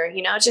getting bigger,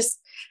 just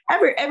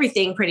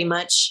everything pretty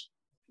much.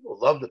 People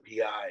love the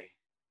PI.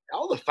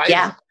 All the fighting.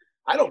 Yeah.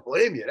 I don't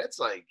blame you. That's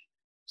like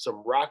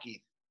some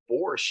Rocky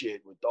IV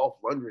shit with Dolph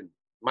Lundgren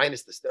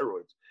minus the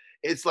steroids.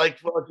 It's like,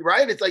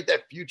 right? It's like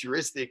that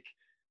futuristic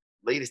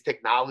latest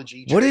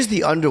technology. What is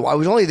the I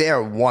was only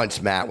there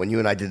once, Matt, when you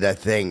and I did that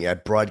thing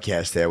at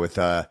broadcast there with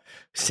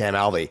Sam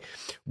Alvey.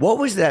 What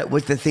was that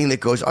with the thing that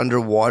goes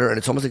underwater and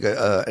it's almost like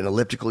an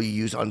elliptical you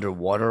use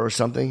underwater or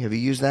something? Have you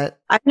used that?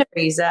 I've never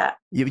used that.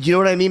 You know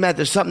what I mean, Matt?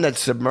 There's something that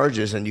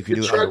submerges and you can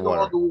do it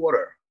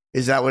underwater.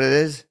 Is that what it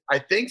is? I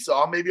think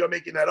so. Maybe I'm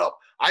making that up.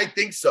 I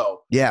think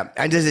so. Yeah.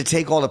 And does it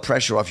take all the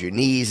pressure off your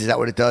knees? Is that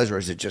what it does? Or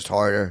is it just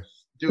harder?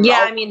 Dude,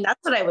 yeah, I mean, that's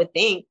what I would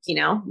think,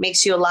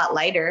 makes you a lot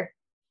lighter.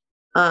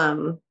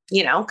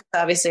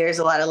 Obviously there's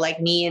a lot of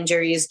like knee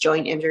injuries,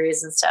 joint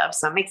injuries and stuff.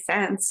 So it makes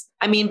sense.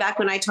 I mean, back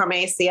when I tore my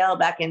ACL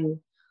back in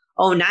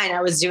 2009,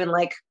 I was doing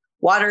like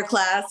water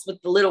class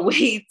with the little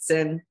weights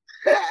and,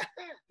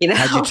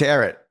 How'd you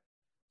tear it?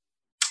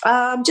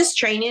 Just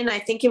training. I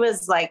think it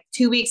was like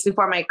 2 weeks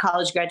before my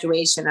college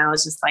graduation. I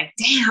was just like,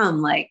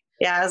 damn, like,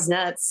 yeah, it was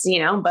nuts,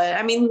 but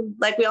I mean,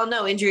 like we all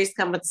know injuries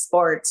come with the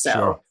sport. So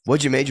sure.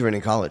 What'd you major in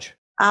college?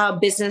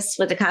 Business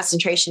with a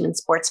concentration in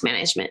sports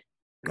management.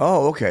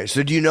 Oh, okay.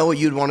 So do you know what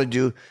you'd want to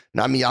do?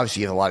 Now, I mean,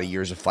 obviously you have a lot of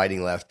years of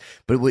fighting left,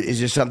 but is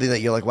there something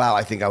that you're like, wow,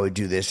 I think I would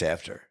do this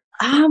after?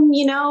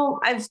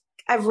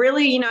 I've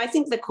really, I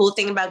think the cool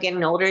thing about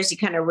getting older is you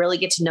kind of really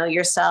get to know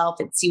yourself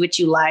and see what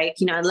you like.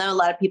 I know a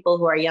lot of people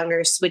who are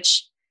younger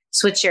switch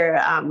your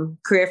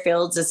career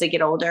fields as they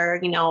get older.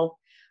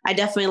 I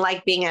definitely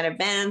like being at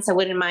events. I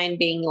wouldn't mind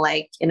being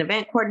like an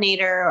event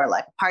coordinator or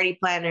like a party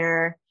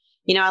planner.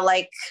 I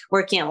like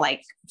working at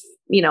like,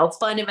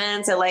 fun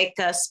events. I like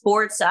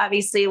sports.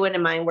 Obviously, I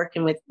wouldn't mind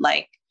working with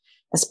like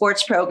a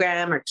sports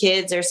program or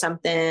kids or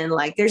something.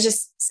 Like there's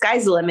just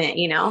sky's the limit.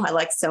 I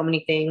like so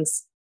many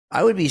things.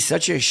 I would be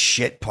such a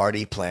shit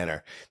party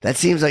planner. That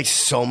seems like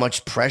so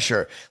much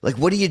pressure. Like,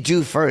 what do you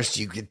do first?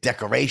 You get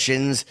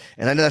decorations.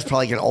 And I know that's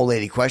probably like an old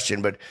lady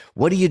question, but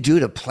what do you do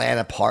to plan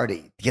a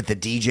party? Get the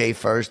DJ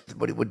first?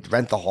 Would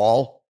rent the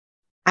hall?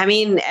 I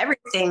mean,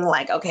 everything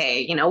like,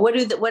 okay, what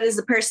is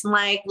the person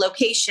like?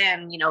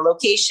 Location,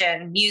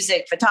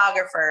 music,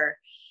 photographer,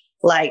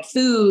 like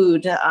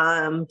food,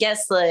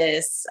 guest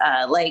lists,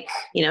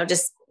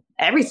 just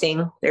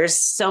everything. There's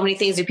so many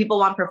things. Do people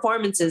want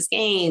performances,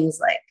 games?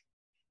 Like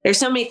there's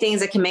so many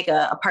things that can make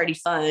a party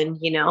fun,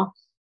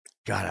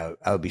 God,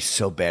 I would be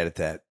so bad at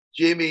that.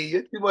 Jimmy,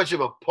 you're too much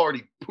of a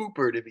party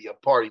pooper to be a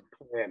party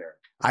planner.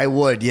 I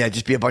would, yeah.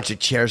 Just be a bunch of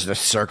chairs in a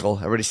circle.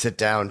 Everybody sit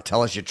down,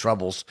 tell us your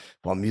troubles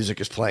while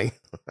music is playing.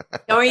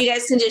 Or you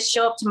guys can just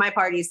show up to my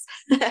parties.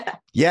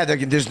 Yeah,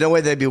 there's no way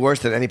they'd be worse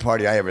than any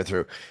party I ever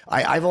threw.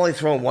 I've only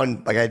thrown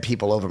one, like I had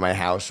people over my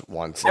house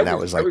once, and I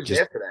was there for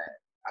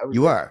that.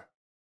 You were?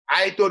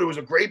 I thought it was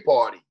a great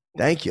party.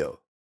 Thank you.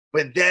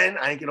 But then,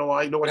 you know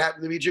what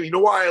happened to me, Jimmy? You know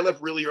why I left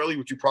really early,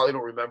 which you probably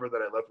don't remember that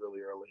I left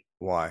really early?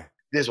 Why?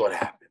 This is what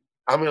happened.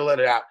 I'm going to let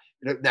it out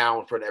now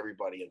in front of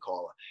everybody and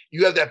call it.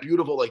 You have that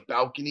beautiful like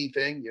balcony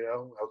thing,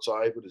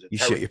 outside. What is it? You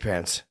shit your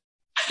pants.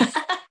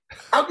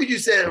 How could you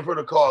say it in front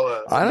of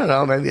Carla? I don't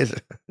know. Maybe it's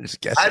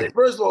just guessing.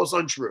 First of all, it's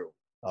untrue.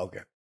 Okay.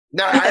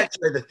 No, I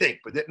actually had to think,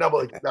 but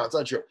no, it's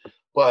untrue.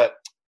 But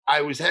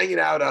I was hanging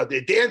out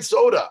there. Dan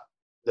Soda,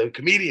 the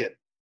comedian,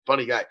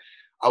 funny guy.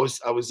 I was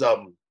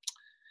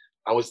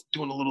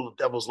doing a little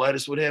devil's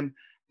lettuce with him,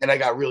 and I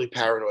got really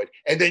paranoid.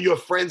 And then your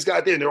friends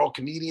got there, and they're all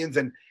comedians,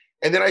 and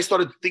then I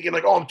started thinking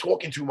like, oh, I'm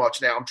talking too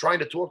much now. I'm trying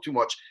to talk too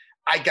much.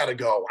 I gotta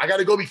go. I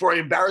gotta go before I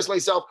embarrass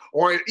myself,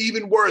 or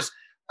even worse,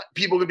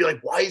 people are gonna be like,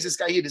 why is this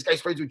guy here? This guy's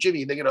friends with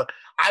Jimmy. And they're gonna.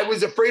 I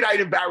was afraid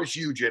I'd embarrass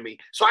you, Jimmy.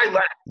 So I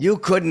left. You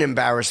couldn't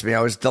embarrass me.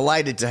 I was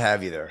delighted to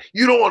have you there.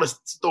 You don't want to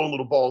throw a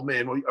little bald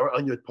man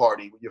on your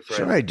party with your friends.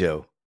 Sure, I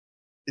do.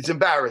 It's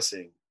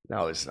embarrassing.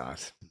 No, it's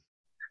not.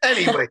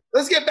 Anyway,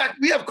 let's get back.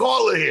 We have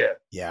Carla here.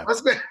 Yeah.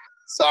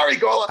 Sorry,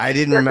 Carla. I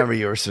didn't remember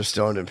you were so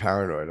stoned and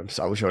paranoid.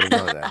 I wish I would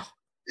have known that.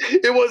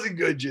 It wasn't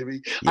good,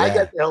 Jimmy. Yeah. I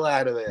got the hell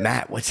out of there.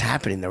 Matt, what's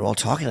happening? They're all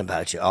talking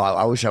about you. Oh,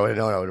 I wish I would have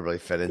known. I would have really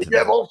fit into that. You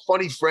have all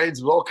funny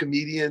friends, all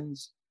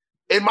comedians.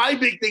 And my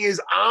big thing is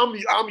I'm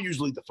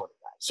usually the funny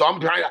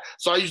guy.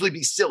 So I usually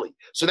be silly.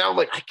 So now I'm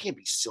like, I can't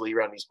be silly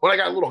around these. When I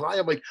got a little high,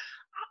 I'm like,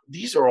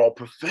 these are all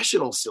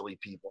professional silly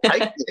people. I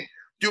can't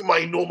do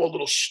my normal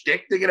little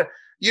shtick. They're gonna,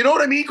 you know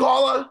what I mean,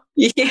 Carla?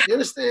 Yeah. You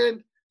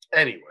understand?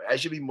 Anyway, I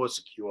should be more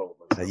secure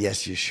with myself.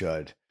 Yes, you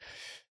should.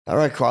 All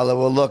right, Carla.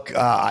 Well, look,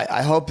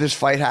 I hope this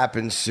fight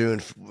happens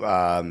soon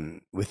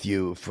with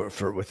you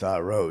with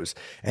Rose,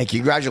 and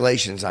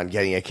congratulations on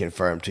getting it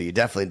confirmed too. You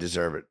definitely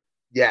deserve it.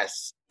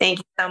 Yes. Thank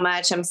you so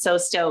much. I'm so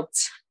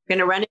stoked. I'm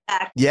gonna run it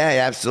back. Yeah,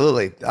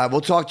 absolutely.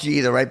 We'll talk to you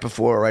either right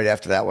before or right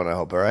after that one. I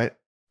hope. All right.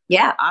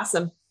 Yeah,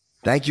 awesome.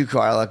 Thank you,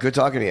 Carla. Good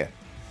talking to you.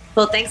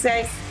 Well, thanks,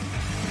 guys.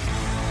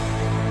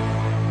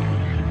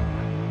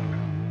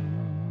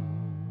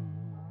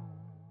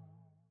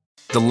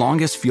 The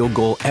longest field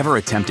goal ever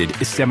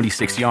attempted is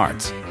 76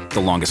 yards. The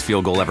longest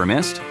field goal ever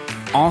missed?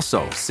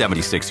 Also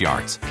 76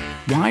 yards.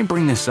 Why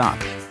bring this up?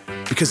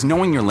 Because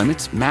knowing your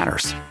limits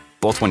matters,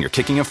 both when you're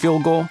kicking a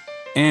field goal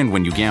and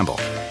when you gamble.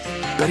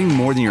 Betting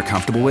more than you're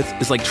comfortable with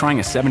is like trying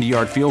a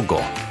 70-yard field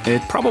goal.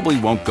 It probably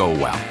won't go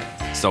well.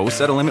 So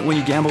set a limit when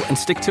you gamble and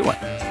stick to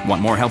it.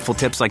 Want more helpful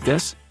tips like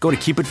this? Go to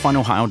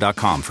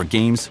keepitfunohio.com for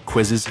games,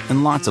 quizzes,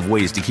 and lots of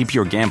ways to keep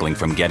your gambling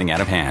from getting out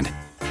of hand.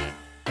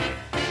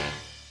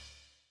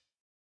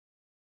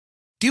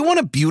 Do you want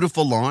a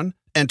beautiful lawn?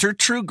 Enter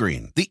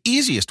TruGreen, the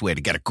easiest way to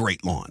get a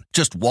great lawn.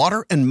 Just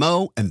water and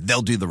mow, and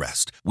they'll do the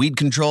rest. Weed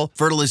control,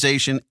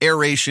 fertilization,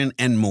 aeration,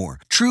 and more.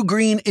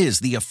 TruGreen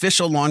is the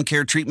official lawn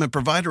care treatment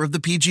provider of the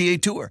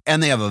PGA Tour,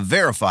 and they have a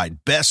verified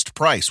best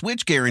price,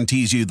 which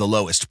guarantees you the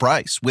lowest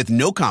price with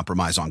no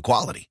compromise on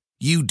quality.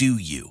 You do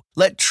you.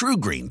 Let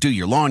TruGreen do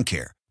your lawn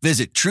care.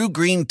 Visit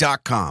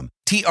TruGreen.com,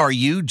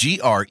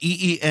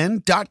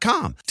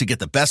 TruGreen.com, to get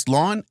the best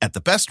lawn at the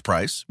best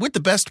price with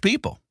the best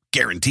people.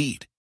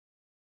 Guaranteed.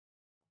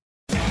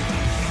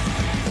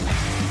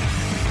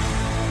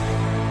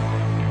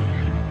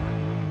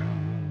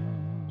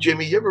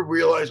 Jimmy, you ever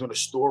realize when a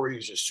story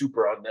is just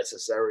super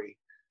unnecessary?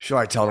 Sure,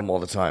 I tell them all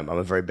the time. I'm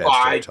a very bad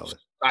storyteller.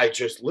 I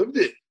just lived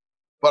it,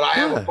 but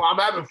I'm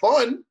having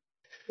fun.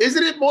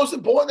 Isn't it most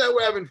important that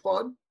we're having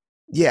fun?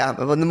 Yeah,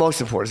 but the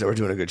most important is that we're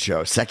doing a good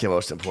show. Second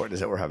most important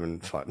is that we're having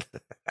fun.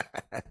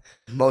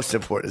 Most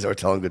important is that we're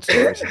telling good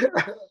stories.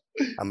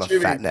 I'm a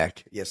Jimmy, fat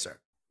neck. Yes, sir.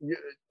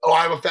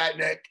 I'm a fat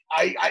neck.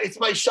 It's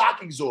my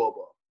shock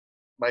absorber.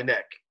 My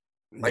neck.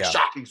 My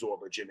shock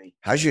absorber, Jimmy.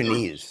 How's your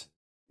knees?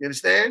 You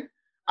understand?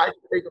 I can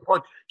take a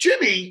punch.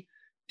 Jimmy,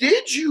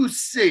 did you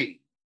see?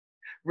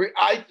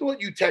 I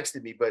thought you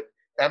texted me, but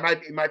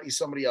it might be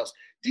somebody else.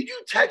 Did you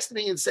text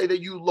me and say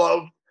that you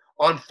loved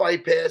on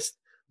Fight Pass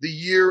the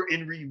year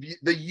in review,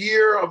 the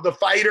year of the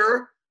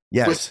fighter?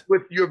 Yes.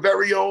 With your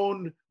very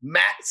own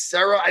Matt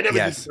Serra. I never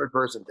did the third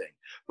person thing,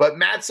 but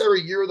Matt Serra,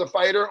 year of the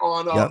fighter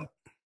on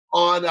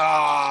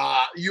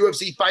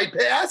UFC Fight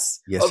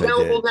Pass. Yes,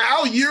 available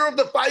now. Year of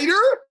the fighter.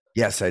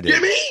 Yes, I did.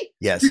 Jimmy?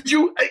 Yes. Did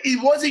you?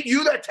 Was it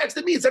you that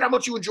texted me and said how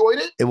much you enjoyed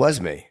it? It was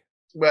me.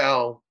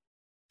 Well,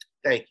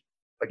 thank you.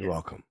 Again. You're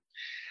welcome.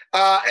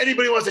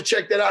 Anybody wants to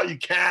check that out, you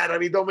can. I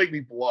mean, don't make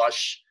me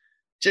blush.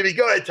 Jimmy,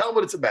 go ahead. Tell them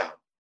what it's about.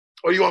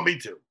 Or you want me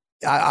to?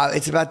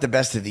 It's about the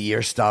best of the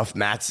year stuff.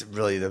 Matt's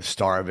really the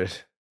star of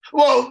it.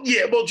 Well,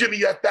 yeah. Well,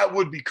 Jimmy, that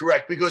would be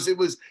correct because it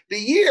was the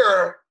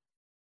year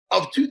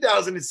of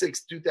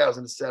 2006,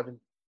 2007,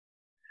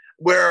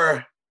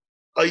 where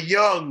a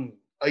young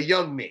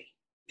me,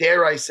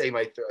 dare I say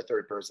my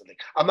third person thing.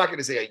 I'm not going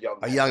to say a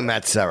young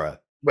Matt Serra.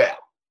 Well,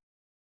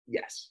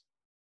 yes,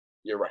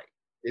 you're right.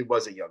 It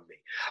was a young me.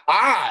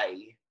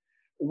 I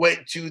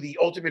went to the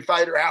Ultimate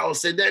Fighter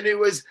house, and then it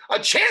was a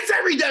chance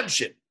at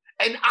redemption,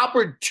 an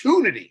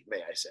opportunity, may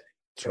I say.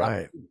 That's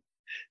right.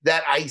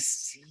 That I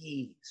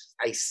seized.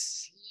 I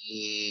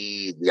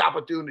seized the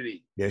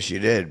opportunity. Yes, you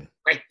did.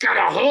 I got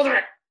a hold of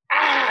it.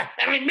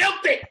 And I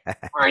milked it.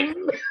 I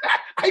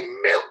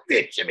milked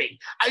it, Jimmy.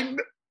 I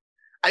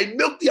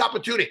milked the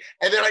opportunity.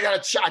 And then I got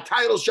a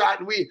title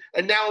shot,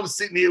 and now I'm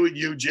sitting here with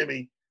you,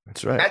 Jimmy.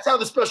 That's right. That's how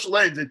the special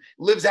ends. It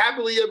lives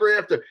happily ever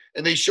after.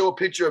 And they show a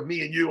picture of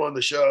me and you on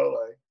the show.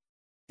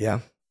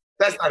 Yeah.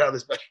 That's not how the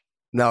special.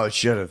 No, it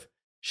should have.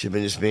 Should have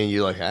been just me and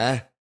you like,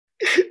 huh?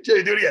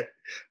 Jimmy, do it again.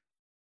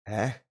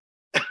 Huh?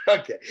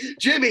 Okay.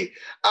 Jimmy,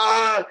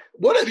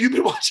 what have you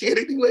been watching?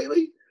 Anything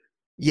lately?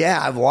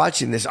 Yeah, I'm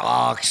watching this.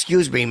 Oh,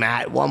 excuse me,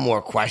 Matt. One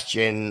more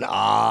question.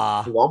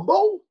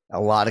 Columbo? A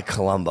lot of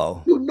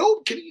Columbo. Could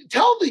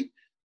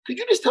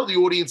you just tell the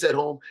audience at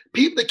home?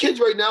 The kids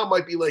right now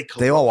might be like,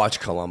 Columbo. They all watch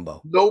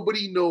Columbo.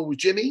 Nobody knows.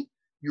 Jimmy,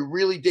 you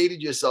really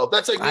dated yourself.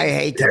 That's like I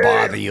hate to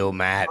bother you,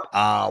 Matt.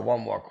 One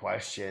more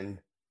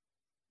question.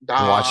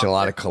 I'm watching a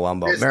lot of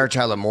Columbo. Mary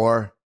Tyler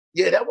Moore.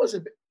 Yeah, that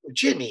wasn't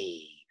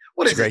Jimmy.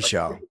 What is a great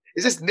show?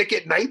 Is this Nick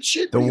at Night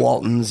shit? The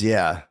Waltons,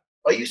 yeah.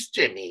 Are you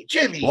Jimmy?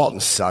 Walton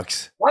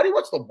sucks. Why do you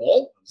watch the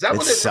Waltons? Is that when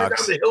they sucks. went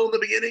down the hill in the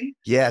beginning?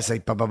 Yeah, it's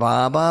like ba ba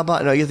ba ba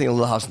ba. No, you're thinking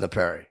Little House on the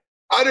Prairie.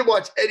 I didn't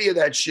watch any of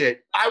that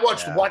shit. I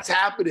watched What's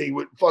Happening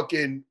with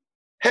fucking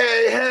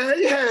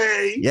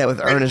Hey. Yeah,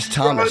 with Ernest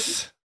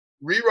Thomas.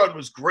 Rerun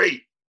was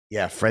great.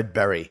 Yeah, Fred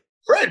Berry.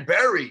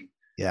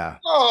 Yeah.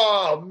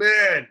 Oh,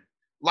 man.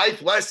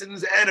 Life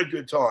lessons and a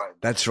good time.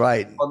 That's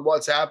right. On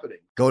What's Happening.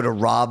 Go to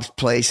Rob's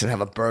place and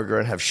have a burger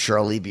and have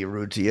Shirley be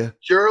rude to you.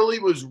 Shirley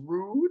was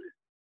rude,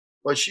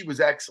 but she was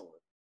excellent.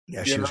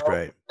 Yeah, she was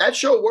great. That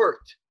show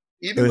worked.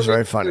 It was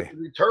very funny.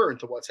 Return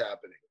to What's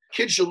Happening.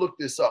 Kids should look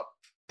this up.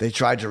 They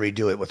tried to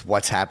redo it with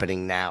what's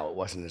happening now. It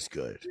wasn't as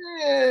good.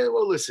 Yeah,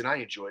 well, listen, I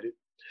enjoyed it.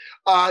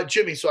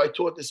 Jimmy, so I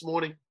taught this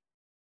morning.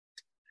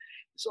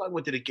 So I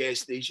went to the gas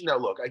station. Now,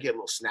 look, I get a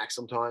little snack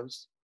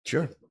sometimes.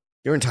 Sure.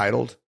 You're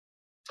entitled.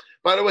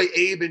 By the way,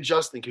 Abe and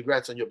Justin,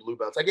 congrats on your blue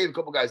belts. I gave a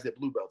couple guys their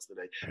blue belts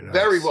today. Nice.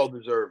 Very well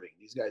deserving.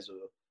 These guys are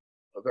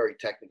very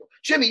technical.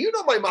 Jimmy, you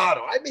know my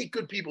motto. I make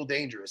good people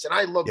dangerous, and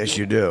I love Yes,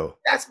 you do.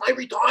 That's my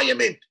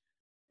retirement.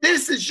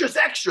 This is just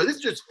extra. This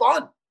is just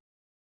fun.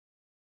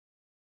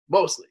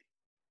 Mostly.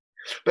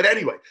 But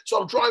anyway, so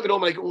I'm driving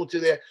home. I go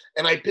into there,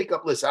 and I pick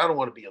up, listen, I don't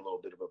want to be a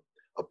little bit of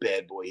a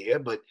bad boy here,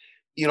 but,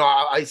 you know,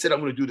 I said I'm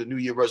going to do the New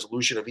Year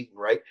resolution of eating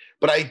right.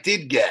 But I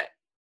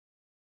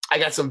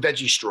got some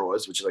veggie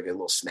straws, which is like a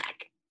little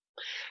snack.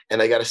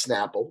 And I got a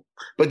Snapple.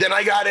 But then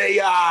I got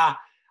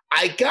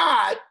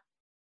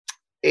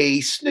a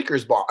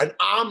Snickers bar, an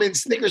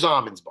Snickers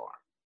almonds bar.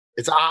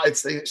 It's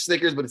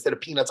Snickers, but instead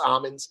of peanuts,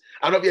 almonds.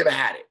 I don't know if you ever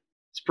had it.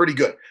 It's pretty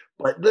good.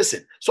 But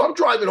listen, so I'm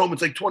driving home.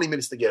 It's like 20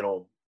 minutes to get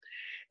home.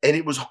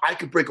 And I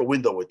could break a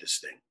window with this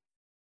thing.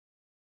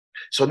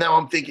 So now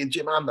I'm thinking,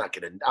 Jim, I like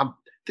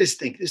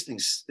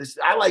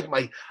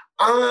my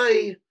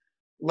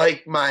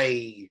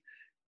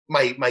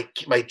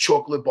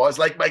chocolate bars,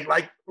 like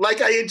I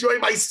enjoy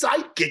my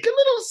sidekick, a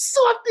little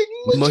soft and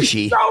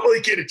mushy. No, I'm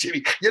only kidding,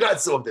 Jimmy. You're not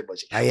soft and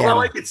mushy. I am. Well, I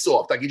like it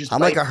soft.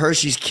 I'm like a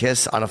Hershey's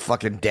Kiss on a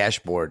fucking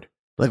dashboard.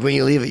 Like when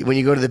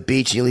you go to the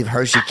beach and you leave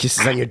Hershey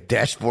Kisses on your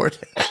dashboard.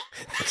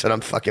 That's what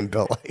I'm fucking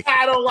built like.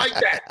 I don't like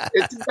that.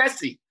 It's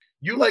messy.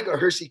 You like a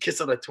Hershey Kiss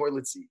on a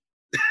toilet seat.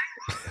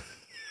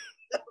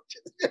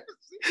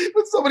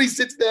 When somebody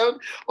sits down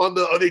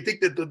they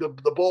think that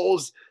the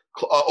bowl's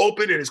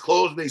open and it's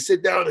closed, and they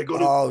sit down and go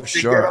to. Oh,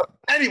 sure.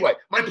 Anyway,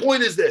 my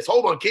point is this.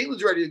 Hold on,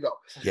 Caitlin's ready to go.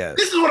 Yes.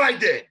 This is what I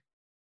did.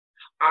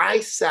 I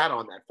sat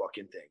on that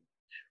fucking thing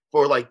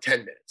for like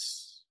 10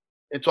 minutes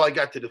until I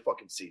got to the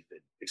fucking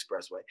Seaford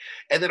Expressway,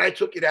 and then I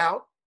took it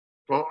out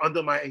from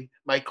under my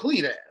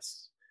clean ass.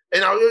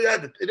 And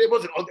it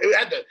was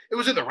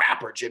in the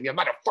wrapper, Jimmy. I'm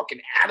not a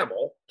fucking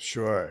animal.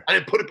 Sure. I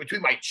didn't put it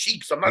between my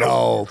cheeks. Of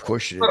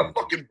course you didn't. I'm not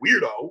a fucking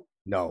weirdo.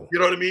 No. You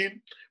know what I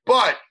mean?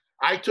 But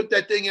I took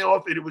that thing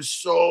off, and it was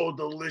so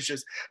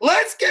delicious.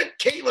 Let's get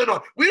Caitlin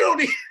on. We don't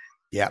need.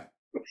 Yep.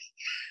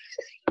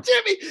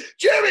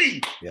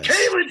 Jimmy. Yes.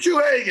 Caitlin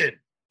Chuhagan.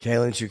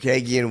 Caitlin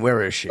Chukagian,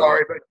 where is she?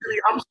 Sorry, but Jimmy,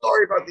 I'm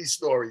sorry about these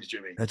stories,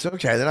 Jimmy. That's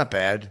okay. They're not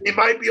bad. It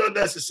might be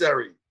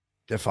unnecessary.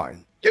 They're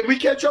fine. Can we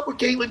catch up with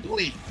Caitlin,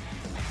 please?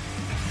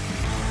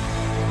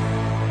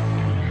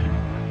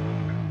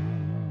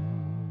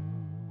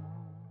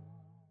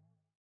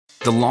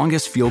 The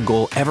longest field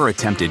goal ever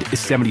attempted is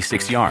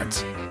 76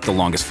 yards. The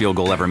longest field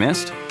goal ever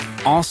missed?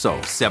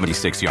 Also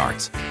 76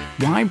 yards.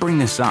 Why bring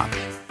this up?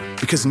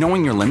 Because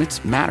knowing your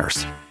limits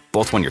matters,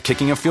 both when you're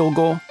kicking a field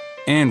goal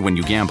and when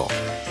you gamble.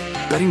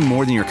 Betting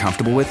more than you're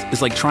comfortable with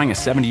is like trying a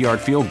 70-yard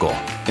field goal.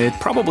 It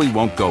probably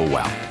won't go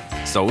well.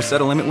 So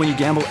set a limit when you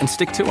gamble and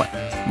stick to it.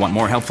 Want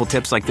more helpful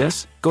tips like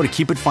this? Go to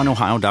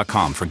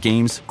keepitfunohio.com for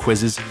games,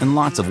 quizzes, and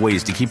lots of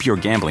ways to keep your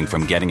gambling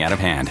from getting out of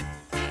hand.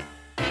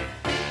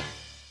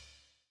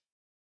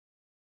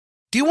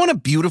 Do you want a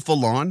beautiful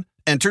lawn?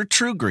 Enter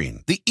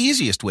TruGreen, the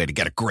easiest way to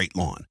get a great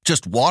lawn.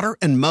 Just water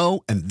and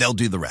mow, and they'll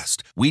do the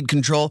rest. Weed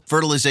control,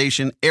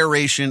 fertilization,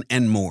 aeration,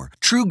 and more.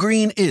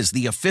 TruGreen is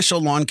the official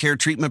lawn care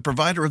treatment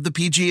provider of the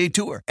PGA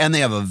Tour, and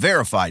they have a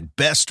verified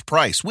best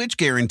price, which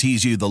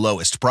guarantees you the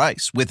lowest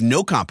price with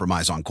no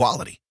compromise on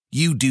quality.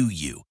 You do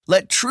you.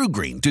 Let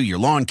TruGreen do your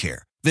lawn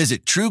care.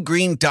 Visit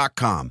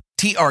TruGreen.com,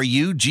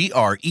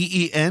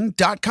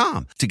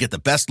 TruGreen.com to get the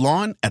best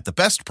lawn at the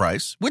best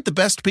price with the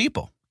best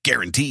people.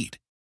 Guaranteed.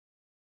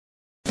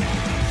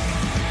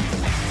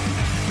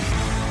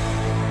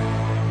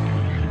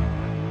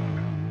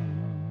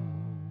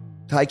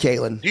 Hi,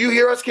 Caitlin. Do you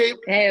hear us, Caitlin?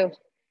 Hey.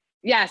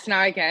 Yes, now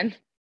I can.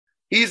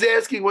 He's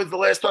asking when's the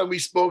last time we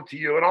spoke to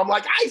you. And I'm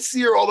like, I see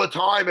her all the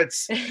time.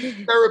 It's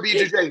Sarah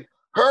BJJ.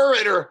 Her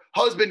and her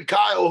husband,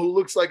 Kyle, who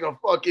looks like a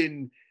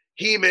fucking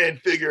He-Man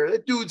figure.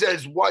 That dude's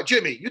as wide.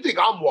 Jimmy, you think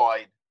I'm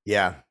wide?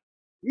 Yeah.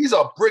 He's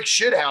a brick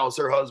shithouse,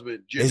 her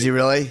husband, Jimmy. Is he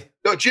really?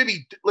 No,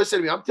 Jimmy, listen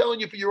to me. I'm telling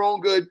you for your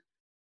own good.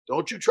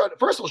 Don't you try to.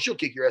 First of all, she'll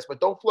kick your ass, but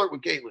don't flirt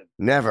with Caitlin.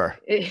 Never.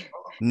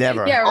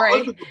 Never. Yeah,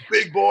 right. The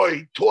big boy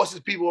he tosses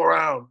people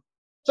around.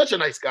 Such a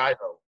nice guy,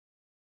 though.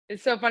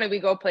 It's so funny. We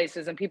go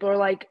places and people are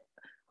like,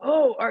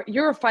 "Oh,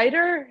 you're a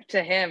fighter?"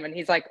 to him, and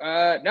he's like,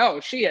 "No,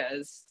 she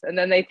is." And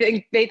then they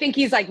think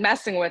he's like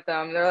messing with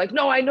them. They're like,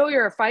 "No, I know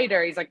you're a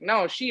fighter." He's like,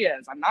 "No, she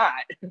is. I'm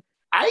not."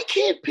 I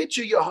can't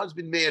picture your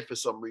husband mad for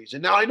some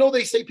reason. Now I know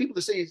they say people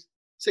to say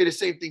the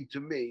same thing to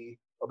me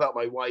about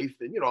my wife,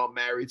 and I'm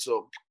married,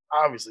 so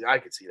obviously I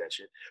could see that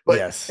shit. But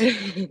yes,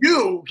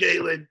 you,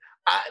 Caitlin,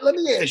 let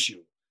me ask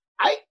you.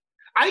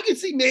 I can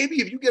see maybe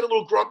if you get a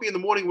little grumpy in the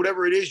morning,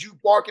 whatever it is, you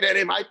barking at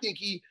him. I think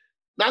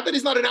not that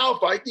he's not an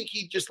alpha. I think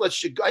he just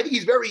lets you go. I think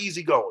he's very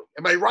easygoing.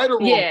 Am I right or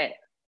wrong?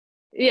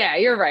 Yeah,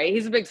 you're right.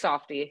 He's a big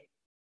softie.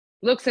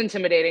 Looks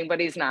intimidating, but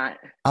he's not.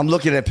 I'm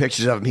looking at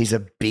pictures of him. He's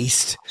a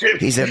beast. Jimmy,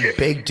 he's a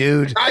big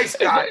dude. Nice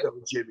guy,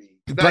 though, Jimmy.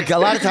 But a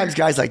lot of times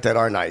guys like that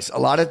are nice. A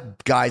lot of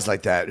guys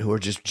like that who are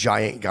just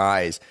giant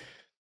guys,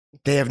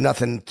 they have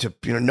nothing to,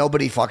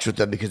 nobody fucks with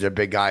them because they're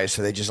big guys.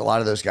 So a lot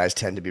of those guys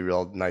tend to be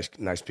real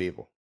nice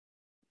people.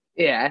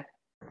 Yeah.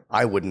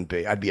 I wouldn't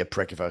be. I'd be a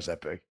prick if I was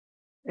that big.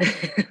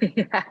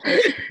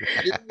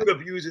 He would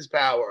abuse his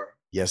power.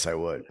 Yes, I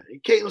would.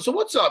 Caitlin, so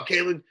what's up,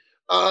 Caitlin?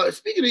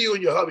 Speaking of you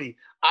and your hubby,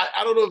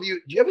 I don't know if do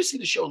you ever see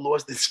the show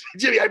Lost in Space?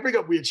 Jimmy, I bring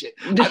up weird shit.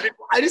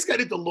 I just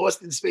got into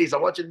Lost in Space.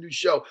 I'm watching a new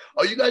show.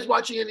 Are you guys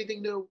watching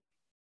anything new?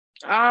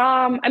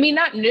 I mean,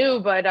 not new,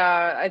 but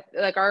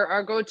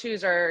our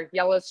go-tos are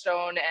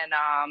Yellowstone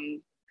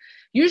and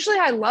usually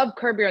I love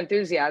Curb Your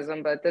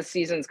Enthusiasm, but this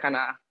season's kind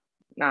of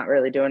not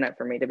really doing it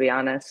for me, to be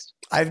honest.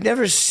 I've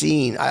never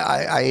seen,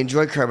 I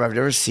enjoy Curb. I've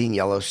never seen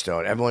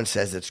Yellowstone. Everyone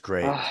says it's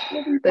great.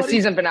 The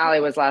season finale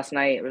was last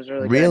night. It was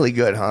really good. Really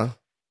good, huh?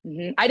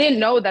 Mm-hmm. I didn't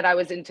know that I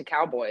was into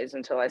cowboys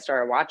until I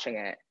started watching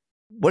it.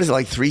 What is it,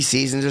 like 3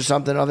 seasons or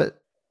something of it?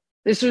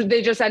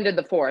 They just ended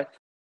the 4th.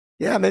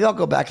 Yeah, maybe I'll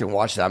go back and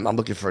watch that. I'm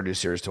looking for a new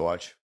series to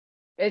watch.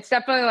 It's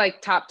definitely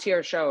like top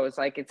tier shows.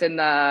 Like it's in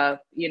the,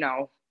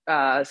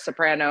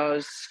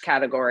 Sopranos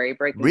category.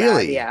 Breaking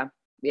Really? Bad.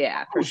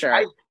 Yeah, for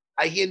sure.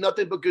 I hear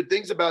nothing but good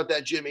things about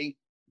that, Jimmy.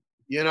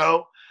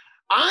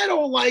 I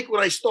don't like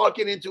when I start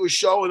getting into a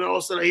show and then all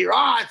of a sudden I hear,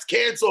 it's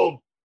canceled.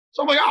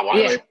 So I'm like, why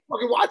am I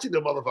fucking watching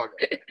the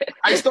motherfucker?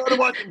 I started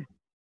watching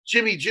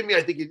Jimmy,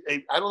 I think,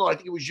 I don't know, I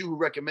think it was you who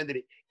recommended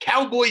it.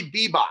 Cowboy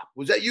Bebop.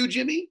 Was that you,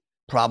 Jimmy?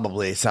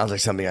 Probably. It sounds like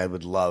something I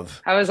would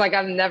love. I was like,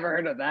 I've never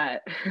heard of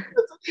that.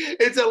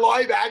 It's a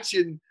live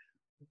action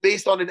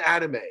based on an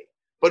anime,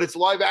 but it's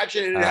live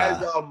action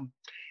and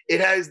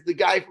it has the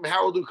guy from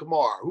Harold and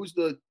Kumar. Who's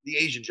the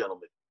Asian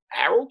gentleman?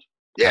 Harold?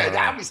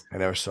 Yeah, I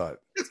never saw it.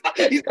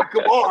 He's not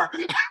Kumar.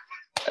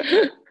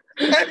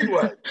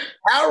 Anyway,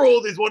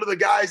 Harold is one of the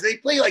guys. They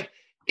play like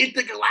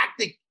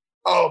intergalactic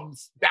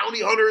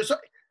bounty hunters.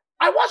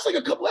 I watched like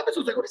a couple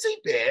episodes. Like, this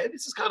ain't bad.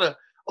 This is kind of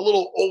a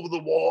little over the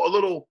wall, a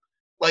little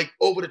like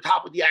over the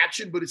top with the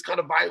action, but it's kind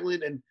of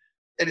violent and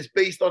it's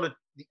based on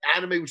the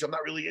anime, which I'm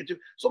not really into.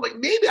 So I'm like,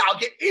 maybe I'll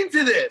get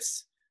into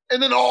this.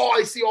 And then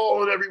I see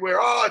all and everywhere.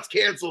 It's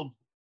canceled.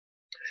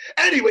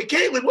 Anyway,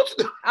 Caitlin,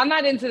 I'm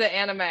not into the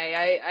anime.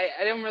 I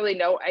don't really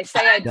know. I say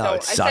I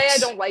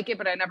don't like it,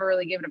 but I never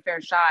really gave it a fair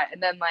shot.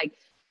 And then like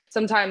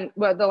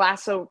over the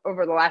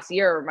last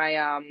year,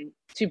 my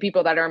 2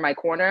 people that are in my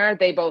corner,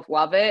 they both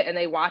love it and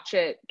they watch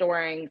it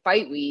during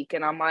fight week.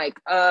 And I'm like,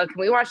 can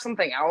we watch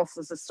something else?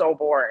 This is so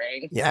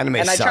boring. Yeah, anime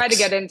and sucks. I tried to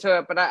get into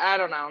it, but I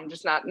don't know. I'm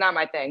just not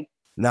my thing.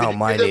 No,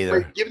 mine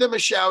either. Give them a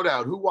shout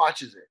out. Who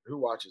watches it?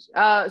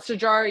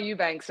 Sajara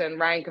Eubanks and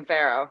Ryan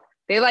Confero.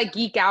 They like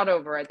geek out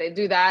over it. They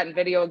do that in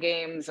video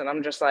games. And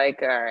I'm just like,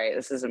 all right,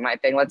 this isn't my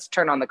thing. Let's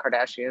turn on the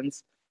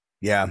Kardashians.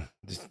 Yeah.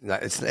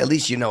 It's, at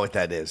least you know what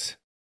that is.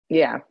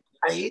 Yeah.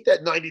 I hate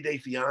that 90 Day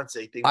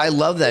Fiance thing. I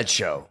love that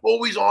show.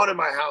 Always on in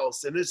my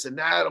house and this and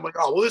that. I'm like,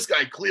 this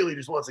guy clearly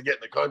just wants to get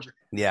in the country.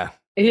 Yeah.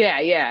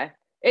 Yeah.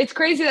 It's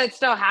crazy that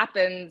still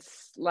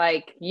happens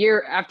like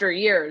year after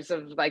years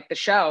of like the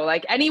show.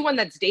 Like anyone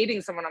that's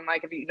dating someone, I'm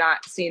like, have you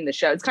not seen the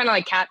show? It's kind of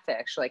like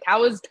Catfish. Like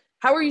how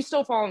are you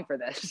still falling for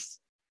this?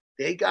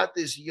 They got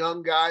this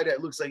young guy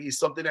that looks like he's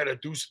something at a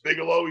Deuce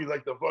Bigelow. He's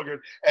like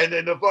and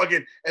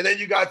then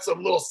you got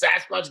some little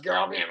Sasquatch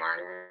girl.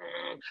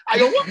 I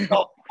go, what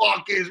the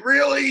fuck is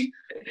really?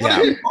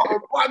 Yeah.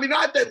 I mean,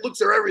 not that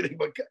looks are everything,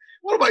 but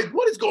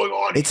what is going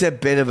on? It's a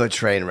bit of a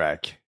train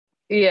wreck.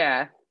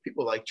 Yeah.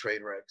 People like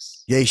train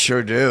wrecks. They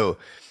sure do.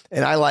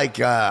 And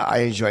I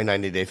enjoy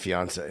 90 Day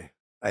Fiance.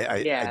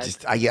 I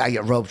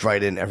get roped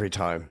right in every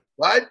time.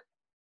 What?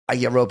 I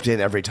get roped in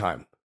every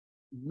time.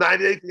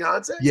 90 Day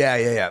Fiance?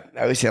 Yeah.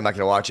 I always say I'm not going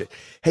to watch it.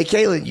 Hey,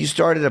 Caitlin, you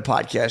started a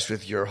podcast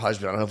with your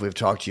husband. I don't know if we've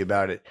talked to you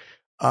about it.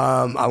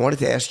 I wanted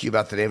to ask you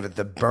about the name of it,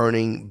 The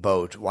Burning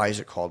Boat. Why is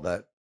it called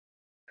that?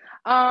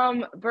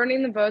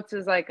 Burning the Boats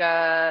is like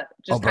like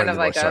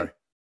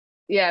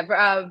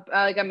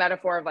a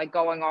metaphor of like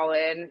going all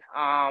in.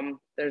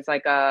 There's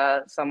like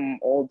some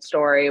old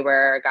story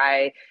where a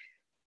guy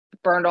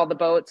burned all the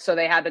boats, so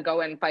they had to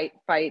go and fight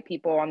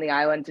people on the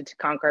island to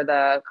conquer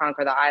the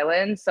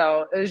island.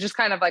 So it was just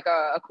kind of like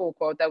a cool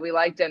quote that we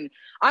liked. And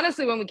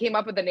honestly, when we came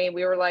up with the name,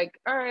 we were like,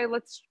 all right,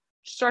 let's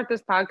start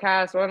this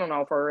podcast. I don't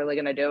know if we're really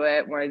gonna do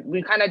it.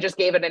 We kind of just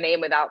gave it a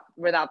name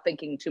without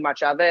thinking too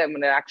much of it, and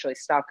when it actually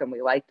stuck and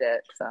we liked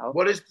it. So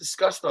what is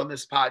discussed on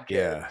this podcast?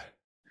 Yeah.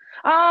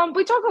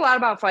 We talk a lot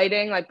about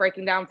fighting, like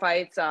breaking down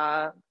fights.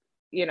 I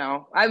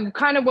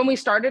kind of, when we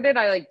started it,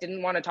 I like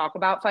didn't want to talk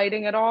about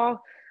fighting at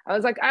all. I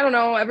was like, I don't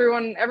know,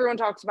 everyone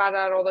talks about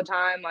that all the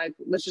time. Like,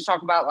 let's just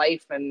talk about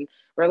life and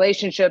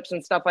relationships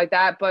and stuff like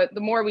that. But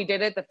the more we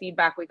did it, the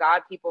feedback we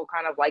got, people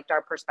kind of liked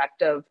our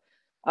perspective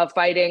of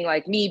fighting,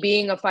 like me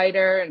being a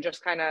fighter and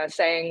just kind of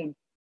saying,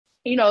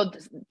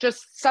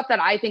 just stuff that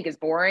I think is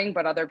boring,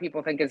 but other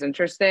people think is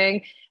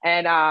interesting.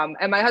 And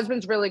my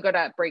husband's really good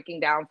at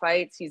breaking down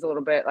fights. He's a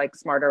little bit like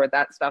smarter with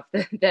that stuff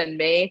than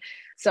me.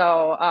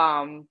 So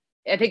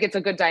I think it's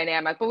a good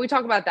dynamic, but we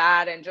talk about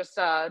that and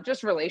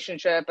just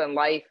relationship and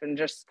life and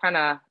just kind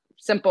of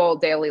simple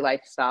daily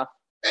life stuff.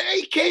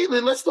 Hey,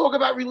 Caitlin, let's talk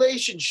about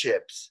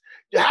relationships.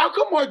 How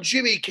come our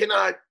Jimmy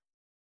cannot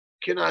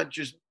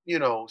just,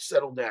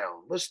 settle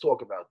down? Let's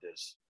talk about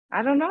this.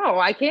 I don't know.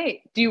 I can't.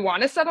 Do you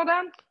want to settle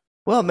down?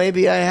 Well,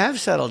 maybe I have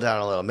settled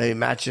down a little. Maybe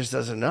Matt just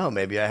doesn't know.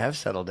 Maybe I have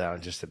settled down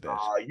just a bit.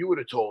 You would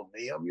have told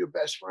me. I'm your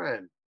best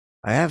friend.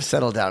 I have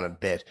settled down a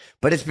bit,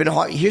 but it's been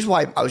hard. Here's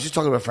why. I was just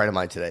talking to a friend of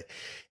mine today,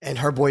 and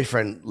her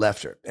boyfriend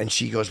left her. And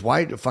she goes,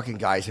 why do fucking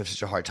guys have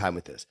such a hard time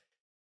with this?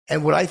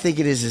 And what I think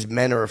it is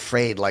men are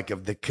afraid, like,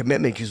 of the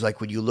commitment, because,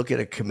 like, when you look at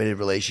a committed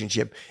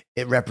relationship,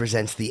 it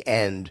represents the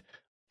end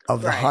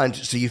of the hunt.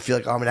 So you feel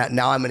like, oh,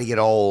 now I'm going to get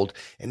old,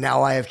 and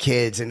now I have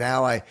kids, and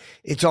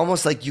it's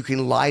almost like you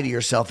can lie to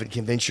yourself and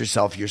convince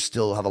yourself you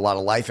still have a lot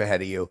of life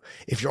ahead of you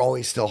if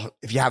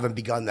you haven't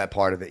begun that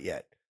part of it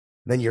yet.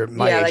 Then you're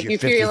my age, like you're you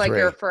 53. feel like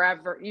you're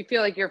forever. You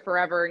feel like you're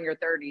forever in your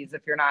 30s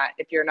if you're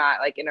not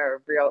like in a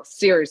real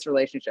serious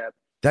relationship.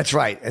 That's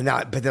right. And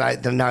now, but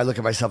then I look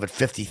at myself at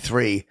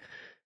 53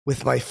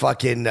 with my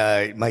fucking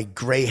my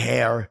gray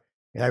hair,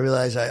 and I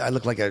realize I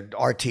look like an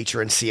art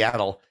teacher in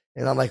Seattle,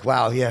 and I'm like,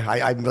 wow, yeah,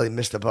 I really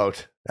missed the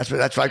boat. That's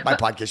right. My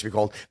podcast should be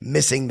called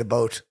 "Missing the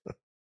Boat."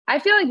 I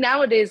feel like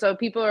nowadays, though,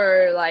 people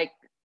are like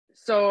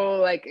so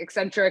like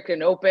eccentric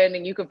and open,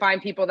 and you can find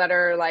people that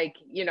are like,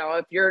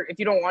 if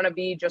you don't want to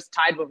be just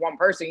tied with one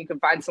person, you can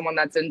find someone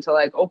that's into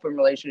like open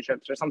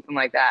relationships or something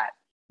like that.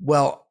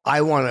 Well,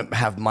 I want to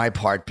have my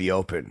part be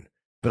open,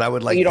 but I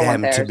would like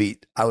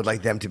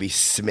them to be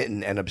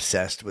smitten and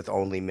obsessed with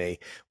only me,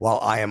 while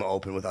I am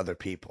open with other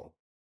people.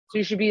 So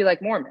you should be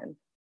like Mormon.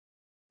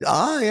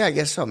 Oh, yeah, I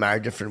guess so. Marry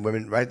different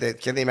women, right?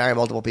 Can they marry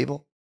multiple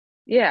people?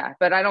 Yeah,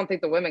 but I don't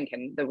think the women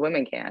can. The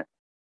women can't.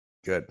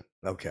 Good.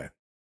 Okay.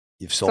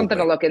 You've sold something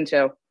me. to look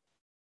into.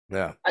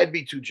 Yeah. I'd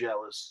be too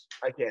jealous.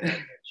 I can't have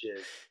that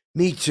shit.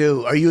 Me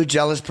too. Are you a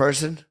jealous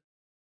person?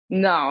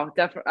 No,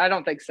 definitely. I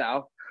don't think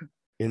so.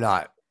 You're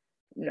not?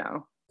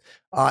 No.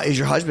 Is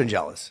your husband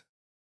jealous?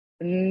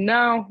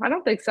 No, I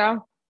don't think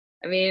so.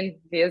 I mean,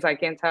 if he is, I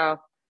can't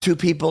tell. Two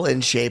people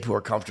in shape who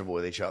are comfortable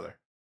with each other.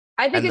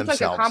 I think it's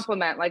themselves. Like a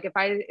compliment. Like if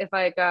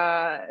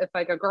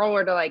a girl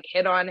were to like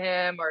hit on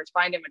him or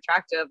find him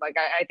attractive, like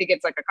I think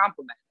it's like a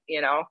compliment,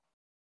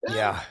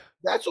 Yeah.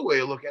 That's a way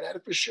of looking at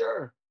it for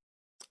sure.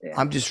 Yeah.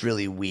 I'm just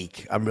really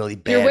weak. I'm really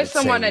bad. You're with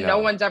someone and no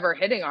one's ever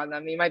hitting on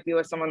them. You might be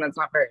with someone that's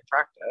not very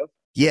attractive.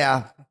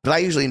 Yeah, but I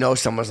usually know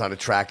someone's not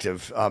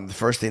attractive. The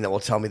first thing that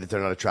will tell me that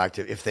they're not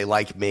attractive if they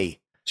like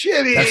me.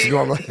 Jimmy, that's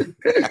normal.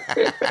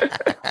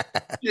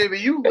 Jimmy,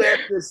 you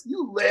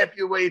laugh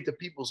your way into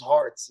people's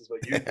hearts, is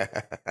what you do.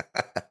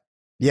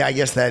 Yeah, I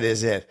guess that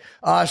is it.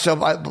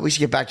 So we should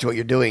get back to what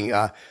you're doing.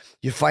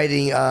 You're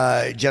fighting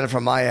Jennifer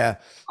Maia.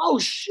 Oh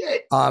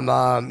shit!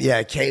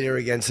 Kattar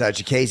against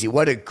Chikaze.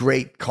 What a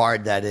great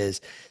card that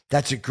is.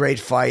 That's a great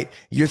fight.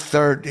 You're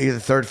the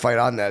third fight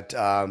on that,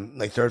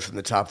 third from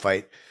the top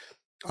fight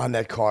on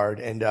that card.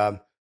 And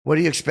what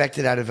are you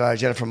expecting out of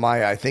Jennifer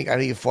Maia? I know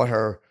you fought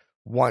her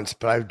once,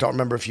 but I don't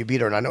remember if you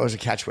beat her. And I know it was a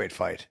catchweight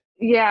fight.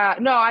 Yeah,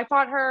 no, I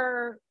fought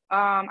her.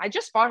 I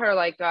just fought her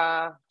like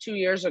 2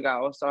 years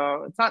ago,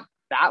 so it's not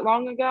that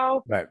long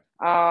ago. Right.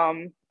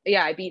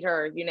 Yeah, I beat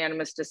her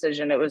unanimous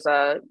decision. It was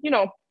a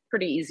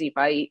pretty easy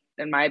fight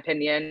in my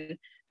opinion.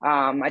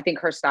 I think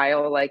her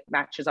style like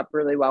matches up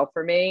really well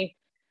for me.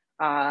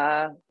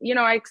 I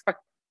expect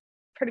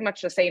pretty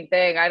much the same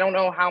thing. I don't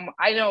know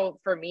I know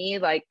for me,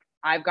 like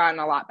I've gotten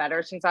a lot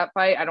better since that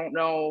fight. I don't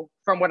know,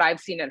 from what I've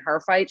seen in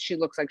her fight, she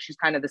looks like she's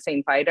kind of the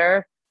same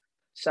fighter.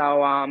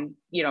 So,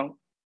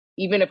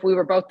 even if we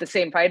were both the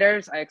same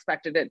fighters, I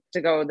expected it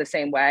to go the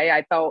same way.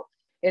 I felt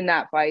in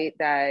that fight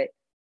that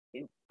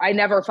I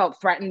never felt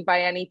threatened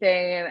by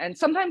anything. And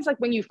sometimes like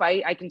when you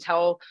fight, I can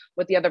tell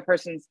what the other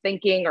person's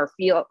thinking or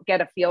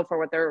get a feel for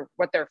what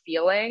they're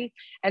feeling.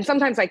 And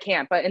sometimes I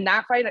can't, but in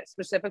that fight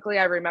specifically,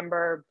 I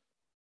remember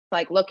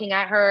like looking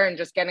at her and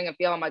just getting a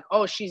feel. I'm like,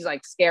 oh, she's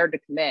like scared to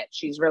commit.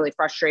 She's really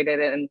frustrated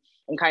and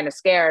kind of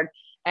scared.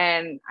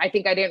 And I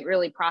think I didn't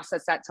really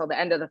process that till the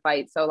end of the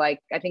fight. So like,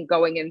 I think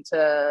going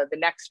into the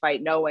next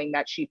fight, knowing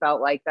that she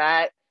felt like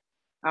that,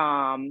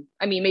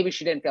 maybe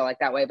she didn't feel like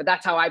that way, but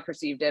that's how I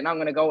perceived it. And I'm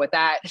going to go with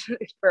that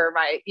for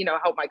my,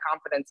 help my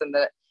confidence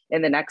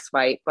in the next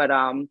fight. But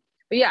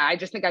yeah, I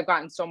just think I've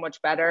gotten so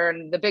much better.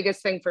 And the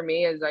biggest thing for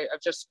me is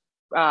I've just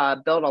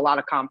built a lot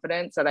of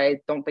confidence that I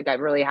don't think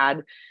I've really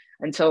had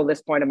until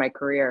this point in my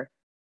career.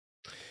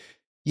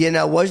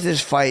 Was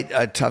this fight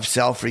a tough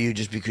sell for you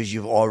just because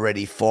you've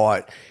already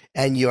fought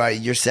and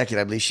you're second,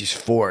 I believe she's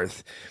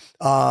fourth?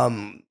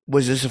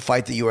 Was this a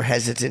fight that you were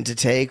hesitant to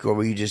take, or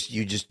were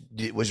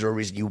was there a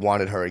reason you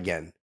wanted her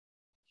again?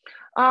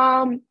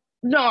 No,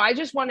 I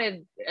just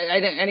wanted, I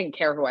didn't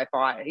care who I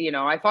fought.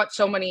 I fought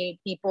so many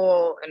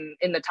people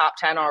in the top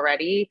 10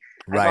 already.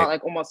 Right. I fought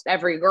like almost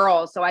every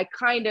girl. So I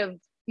kind of,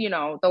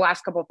 the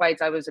last couple of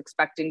fights I was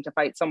expecting to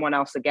fight someone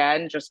else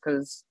again, just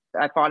cause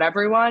I fought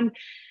everyone.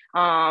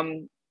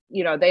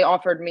 They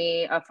offered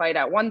me a fight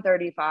at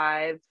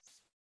 135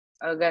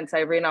 against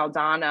Irene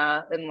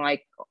Aldana in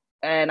like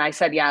And I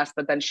said yes,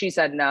 but then she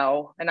said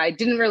no. And I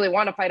didn't really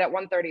want to fight at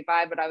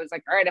 135, but I was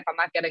like, all right, if I'm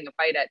not getting a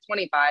fight at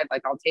 25,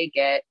 like I'll take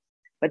it.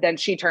 But then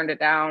she turned it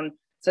down.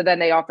 So then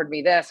they offered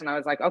me this and I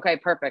was like, okay,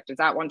 perfect.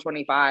 It's at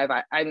 125.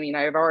 I mean,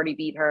 I've already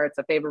beat her. It's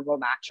a favorable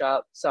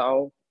matchup.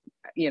 So,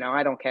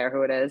 I don't care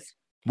who it is.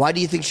 Why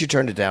do you think she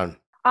turned it down?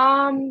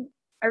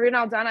 Irene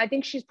Aldana, I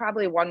think she's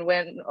probably one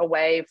win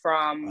away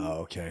from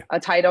a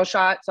title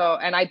shot. So,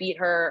 and I beat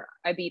her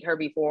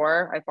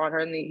before. I fought her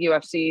in the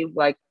UFC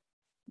like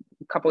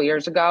a couple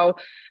years ago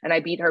and I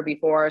beat her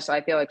before. So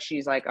I feel like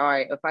she's like, all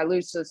right, if I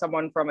lose to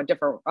someone from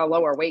a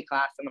lower weight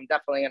class, then I'm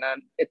definitely I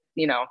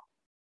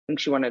think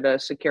she wanted to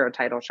secure a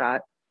title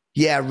shot.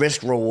 Yeah.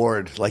 Risk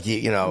reward. Like,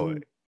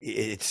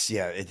 it's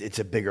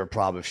a bigger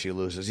problem if she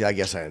loses. Yeah. I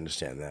guess I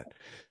understand that.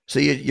 So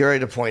you're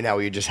at a point now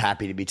where you're just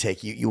happy to be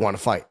you want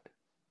to fight.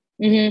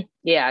 Mm-hmm.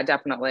 Yeah,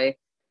 definitely.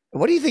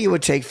 What do you think it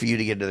would take for you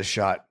to get to the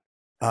shot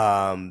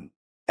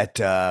at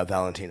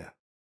Valentina?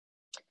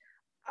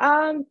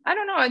 I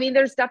don't know. I mean,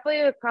 there's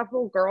definitely a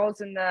couple girls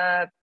in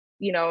the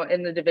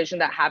division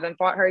that haven't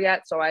fought her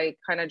yet. So I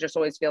kind of just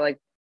always feel like,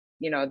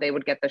 they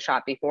would get the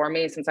shot before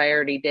me since I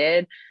already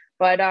did.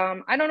 But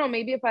I don't know,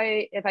 maybe if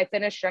I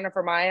finish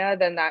Jennifer Maia,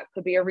 then that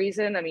could be a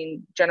reason. I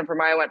mean, Jennifer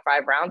Maia went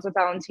 5 rounds with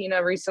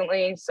Valentina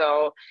recently.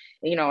 So,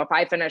 if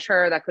I finish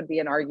her, that could be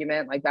an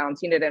argument. Like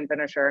Valentina didn't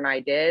finish her and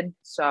I did.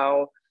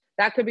 So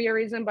that could be a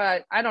reason,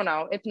 but I don't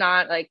know. If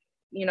not, like,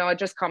 it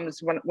just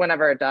comes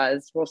whenever it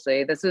does. We'll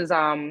see. This is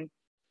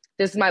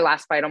my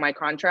last fight on my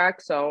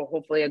contract. So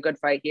hopefully a good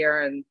fight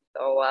here and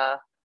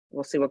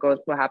we'll see what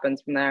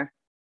happens from there.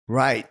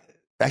 Right.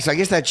 So I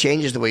guess that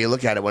changes the way you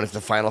look at it when it's the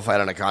final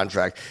fight on a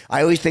contract.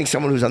 I always think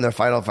someone who's on their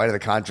final fight of the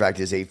contract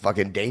is a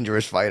fucking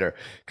dangerous fighter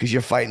because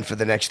you're fighting for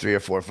the next 3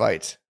 or 4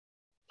 fights.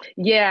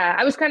 Yeah,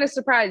 I was kind of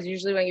surprised.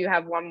 Usually when you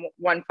have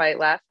one fight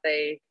left,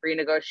 they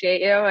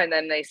renegotiate you. And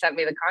then they sent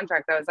me the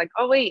contract. I was like,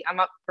 oh, wait, I'm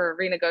up for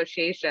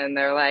renegotiation.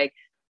 They're like,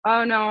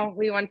 oh, no,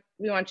 we want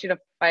you to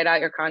fight out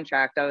your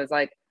contract. I was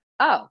like,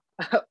 oh,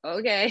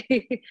 okay.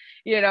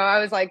 I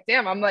was like,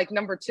 damn, I'm like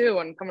number 2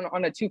 and coming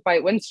on a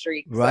 2-fight win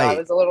streak. Right. So I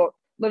was a little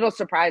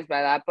surprised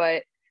by that,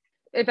 but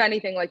if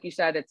anything, like you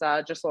said, it's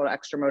just a little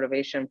extra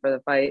motivation for the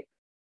fight.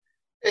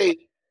 Hey,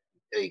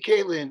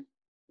 Caitlin.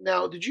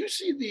 Now, did you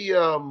see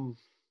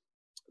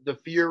the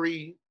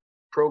Fury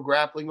Pro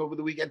Grappling over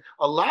the weekend?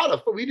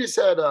 We just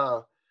had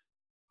Carla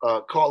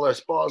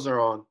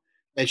Esparza on,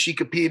 and she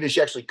competed. And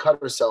she actually cut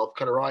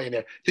her eye in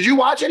there. Did you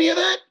watch any of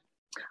that?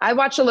 I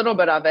watched a little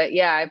bit of it.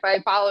 Yeah, if I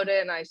followed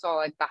it and I saw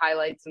like the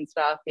highlights and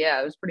stuff. Yeah,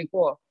 it was pretty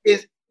cool.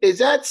 Is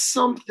that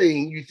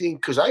something you think,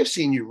 because I've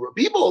seen you,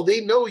 people,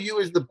 they know you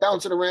as the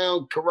bouncing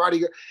around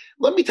karate.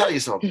 Let me tell you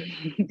something.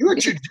 Your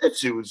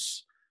jiu-jitsu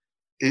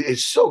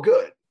is so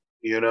good,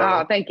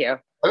 Oh, thank you.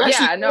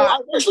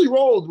 I've actually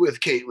rolled with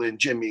Caitlin,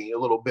 Jimmy, a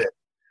little bit.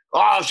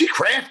 Oh, she's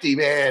crafty,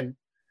 man.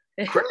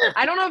 Crafty.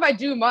 I don't know if I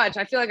do much.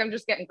 I feel like I'm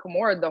just getting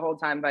Kimura the whole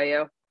time by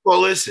you.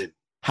 Well, listen.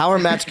 How are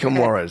Matt's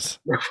Kimuras?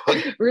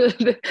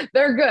 Really,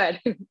 they're good.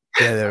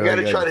 Yeah, I got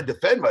to try to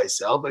defend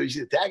myself. Maybe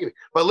she's attacking me.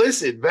 But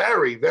listen,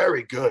 very,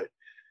 very good.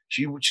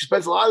 She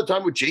spends a lot of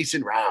time with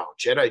Jason Round,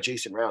 Jedi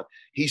Jason Round.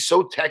 He's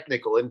so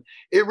technical, and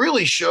it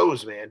really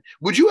shows, man.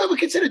 Would you ever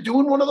consider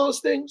doing one of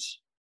those things?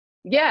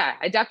 Yeah,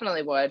 I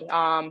definitely would.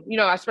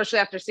 Especially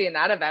after seeing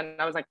that event,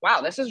 I was like, wow,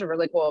 this is a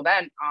really cool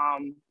event.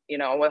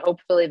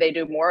 Hopefully they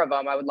do more of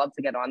them. I would love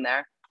to get on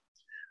there.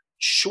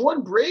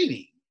 Sean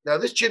Brady. Now,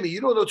 this, Jimmy,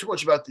 you don't know too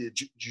much about the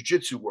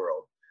jiu-jitsu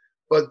world,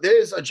 but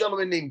there's a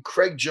gentleman named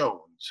Craig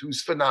Jones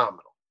who's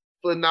phenomenal,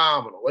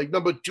 like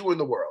number 2 in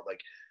the world.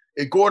 Like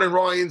Gordon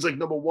Ryan's like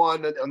number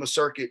 1 on the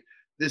circuit.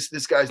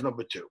 This guy's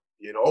number 2.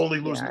 Only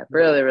losing. Yeah,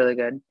 really, really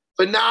good.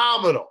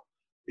 Phenomenal.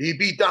 He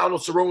beat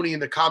Donald Cerrone in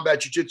the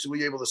combat jiu-jitsu.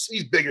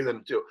 He's bigger than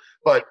him too,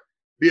 but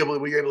we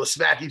were able to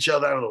smack each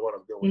other. I don't know what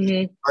I'm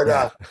doing,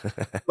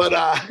 but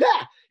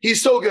yeah,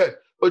 he's so good.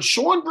 But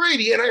Sean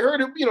Brady, and I heard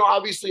it.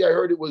 Obviously, I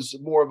heard it was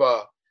more of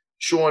a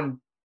Sean,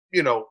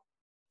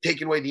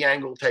 taking away the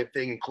angle type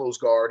thing and close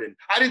guard. And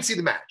I didn't see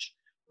the match,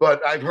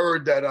 but I've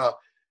heard that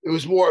it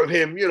was more of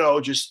him,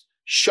 just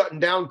shutting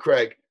down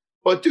Craig.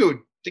 But dude,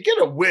 to get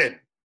a win.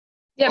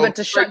 Yeah, but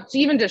to shut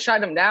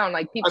him down,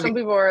 like some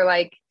people were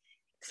like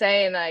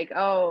saying like,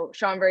 oh,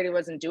 Sean Brady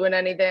wasn't doing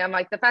anything. I'm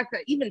like, the fact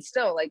that even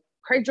still, like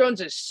Craig Jones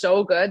is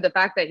so good. The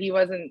fact that he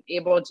wasn't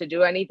able to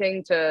do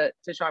anything to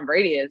Sean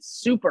Brady is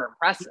super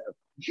impressive.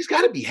 He's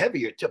got to be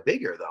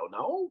bigger though.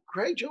 No,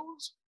 Craig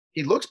Jones.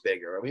 He looks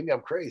bigger. Maybe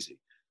I'm crazy,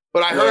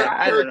 but I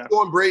heard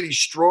Sean Brady's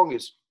strong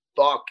as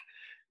fuck.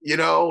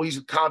 He's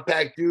a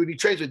compact dude. He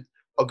trains with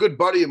a good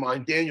buddy of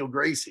mine, Daniel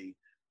Gracie,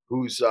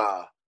 who's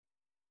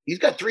he's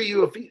got 3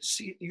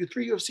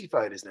 UFC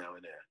fighters now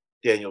in there.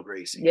 Daniel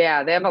Gracie.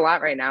 Yeah, they have a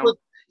lot right now. But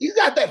he's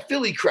got that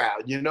Philly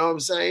crowd. You know what I'm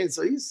saying?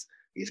 So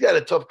he's got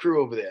a tough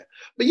crew over there.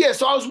 But yeah,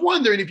 so I was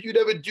wondering if you'd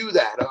ever do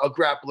that, a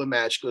grappling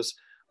match, because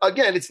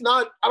again, it's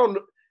not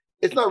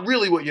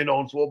really what you're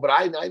known for, but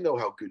I know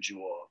how good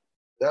you are.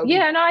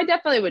 I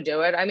definitely would do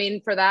it. I mean,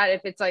 for that,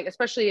 if it's like,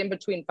 especially in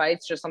between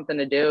fights, just something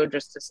to do,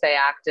 just to stay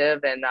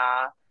active and,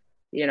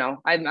 you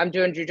know, I'm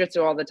doing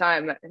jujitsu all the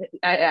time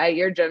at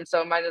your gym,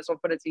 so I might as well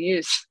put it to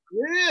use.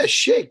 Yeah,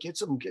 shit. Get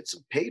some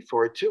paid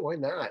for it too. Why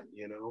not?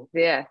 You know.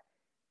 Yeah.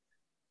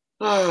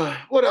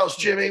 What else,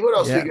 Jimmy? What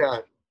else we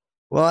got?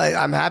 Well,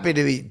 I'm happy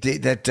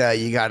that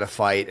you got a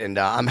fight, and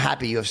I'm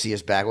happy UFC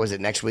is back. Was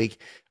it next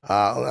week?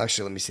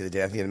 Actually, let me see the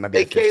day. I think it might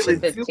be the 15th.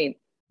 15th.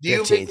 Do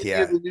you make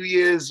the New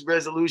Year's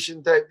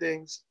resolution type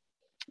things?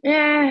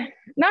 Yeah,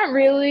 not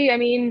really. I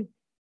mean,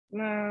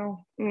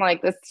 no. I'm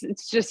like,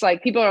 it's just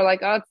like people are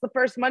like, oh, it's the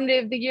first Monday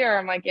of the year.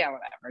 I'm like, yeah,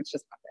 whatever. It's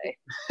just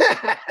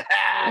Monday.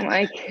 I'm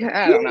like,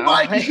 I don't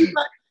know.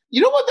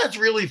 You know what that's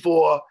really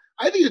for?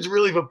 I think it's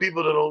really for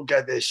people that don't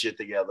get their shit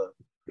together.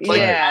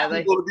 Like,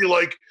 people to be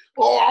like,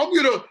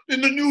 oh,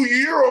 in the new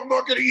year, I'm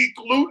not gonna eat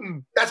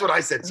gluten. That's what I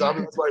said, so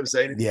that's why I'm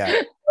saying it.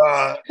 Yeah.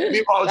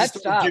 Meanwhile,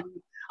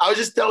 I was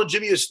just telling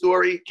Jimmy a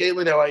story,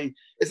 Caitlin,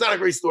 it's not a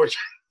great story.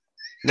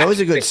 No, it's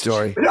a good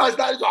story. No, it's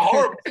not. It's a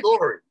horrible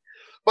story.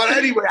 But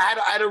anyway, I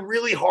had a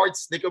really hard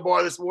Snicker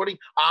bar this morning.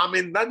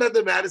 None of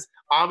the matters.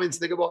 Almond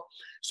Snicker bar.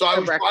 So I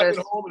was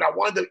driving home and I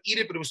wanted to eat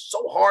it, but it was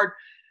so hard.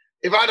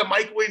 If I had a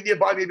microwave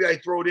nearby, maybe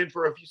I'd throw it in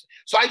for a few.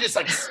 So I just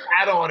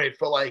sat on it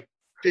for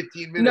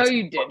 15 minutes. No,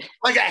 you didn't.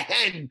 Like a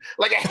hen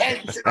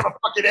sitting on a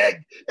fucking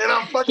egg. And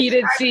I'm fucking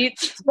heated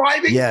seats.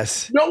 Driving,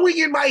 yes. Knowing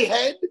in my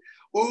head,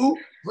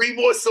 3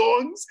 more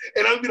songs,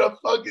 and I'm gonna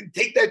fucking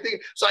take that thing.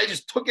 So I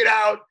just took it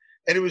out,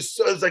 and it was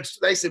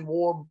nice and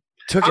warm.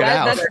 Took it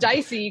out. That's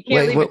dicey. You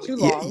can't leave it too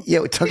long. Yeah,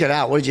 we took it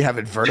out. What did you have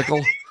it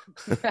vertical?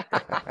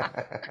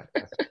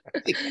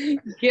 You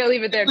can't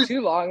leave it there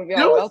too long. You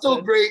know what's so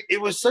great?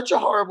 It was such a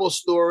horrible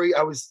story.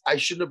 I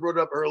shouldn't have brought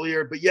it up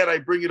earlier, but yet I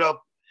bring it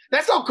up.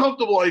 That's how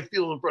comfortable I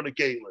feel in front of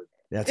Caitlin.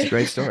 That's a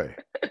great story.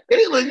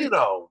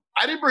 Caitlin,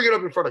 I didn't bring it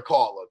up in front of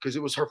Carla because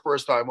it was her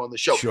first time on the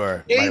show.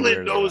 Sure.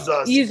 Caitlin knows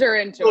us. Ease her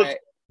into it.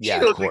 She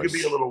knows it could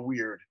be a little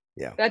weird.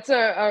 Yeah. That's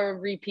a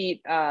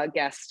repeat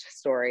guest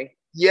story.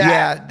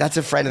 Yeah, that's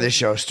a friend of the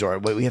show story.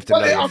 We have to know.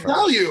 I'll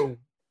tell you,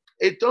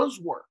 it does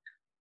work.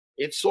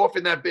 It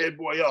softened that bad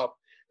boy up.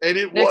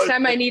 And next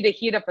time I need to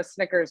heat up a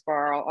Snickers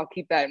bar, I'll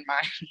keep that in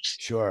mind.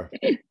 Sure.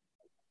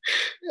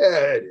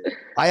 Yeah.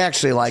 I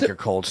actually like your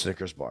cold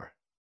Snickers bar.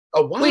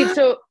 Oh, what? Wait,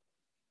 so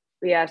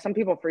some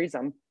people freeze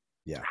them.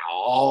 Yeah.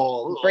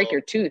 Oh, break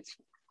your tooth.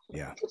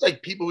 Yeah. It's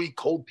like people who eat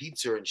cold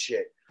pizza and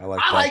shit. I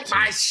like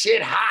my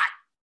shit hot.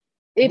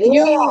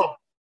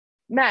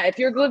 Matt, if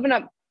you're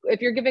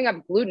giving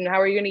up gluten,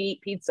 how are you going to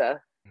eat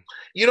pizza?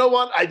 You know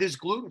what? There's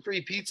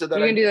gluten-free pizza that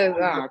you're going to do this.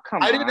 Oh,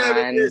 come on. I didn't have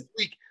it this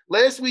week.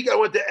 Last week I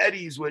went to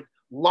Eddie's with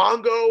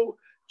Longo,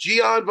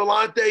 Gian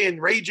Vellante,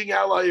 and Raging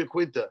Ally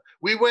Quinta.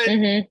 We went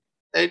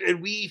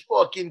and we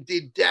fucking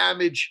did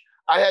damage.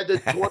 I had the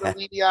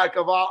tortellini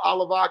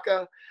alla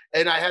vaca,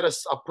 and I had a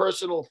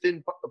personal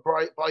thin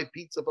pie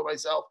pizza for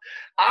myself.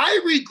 I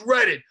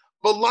regretted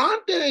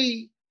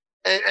Vellante,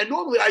 and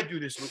normally I do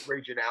this with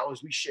Raging Al,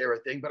 as we share a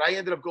thing, but I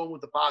ended up going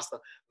with the pasta.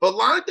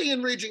 Vellante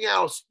and Raging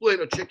Al split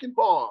a chicken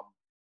palm.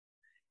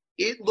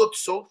 It looked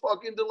so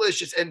fucking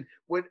delicious. And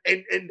I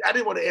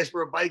didn't want to ask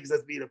for a bite because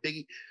that's being a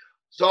piggy.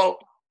 So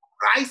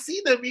I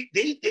see them eat,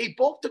 they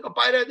both took a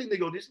bite of that thing. They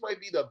go, this might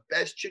be the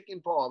best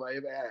chicken palm I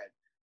ever had.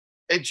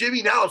 And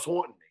Jimmy now is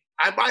haunting me.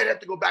 I might have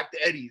to go back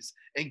to Eddie's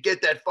and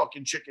get that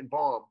fucking chicken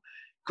palm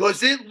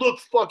because it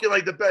looked fucking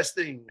like the best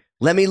thing.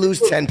 Let me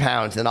lose 10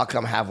 pounds and I'll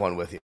come have one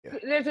with you.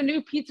 There's a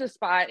new pizza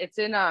spot. It's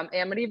in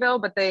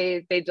Amityville, but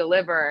they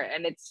deliver,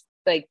 and it's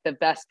like the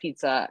best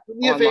pizza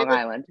on Long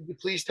Island. Could you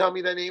please tell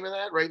me the name of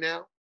that right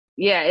now?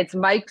 Yeah, it's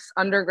Mike's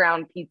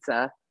Underground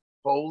Pizza.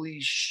 Holy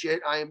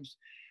shit.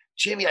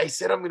 Jimmy, I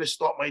said I'm going to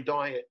start my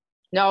diet.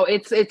 No,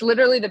 it's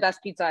literally the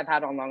best pizza I've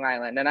had on Long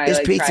Island. And Is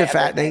pizza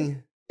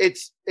fattening?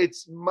 It's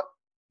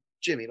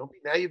Jimmy,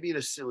 now you're being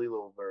a silly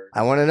little bird.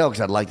 I want to know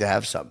because I'd like to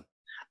have some.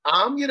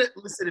 I'm going to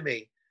listen to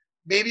me.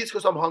 Maybe it's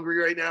because I'm hungry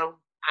right now.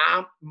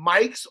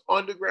 Mike's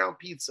Underground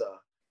Pizza.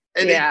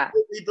 And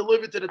they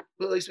delivered to the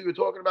place we were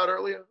talking about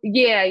earlier?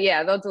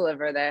 Yeah, they'll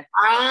deliver there.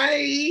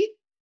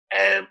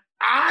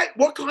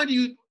 What kind do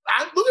you,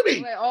 look at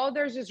me. All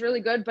theirs is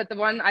really good, but the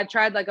one, I've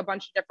tried like a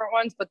bunch of different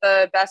ones, but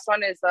the best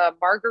one is the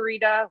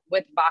margarita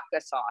with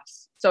vodka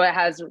sauce. So it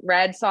has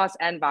red sauce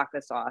and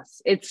vodka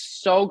sauce. It's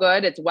so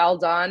good. It's well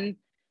done.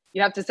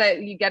 You have to say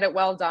you get it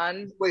well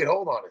done. Wait,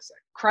 hold on a second.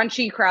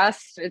 Crunchy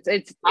crust.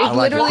 It's like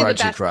literally the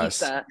best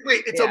crust. pizza.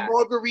 Wait, it's a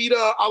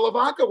margarita alla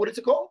vodka. What is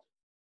it called?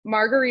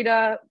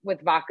 Margarita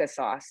with vodka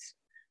sauce.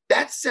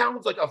 That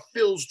sounds like a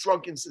Phil's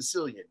Drunken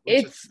Sicilian.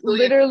 It's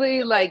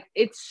literally like,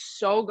 it's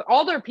so good.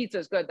 All their pizza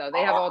is good though.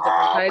 They have all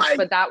different types,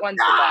 but that one's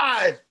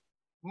the best.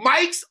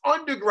 Mike's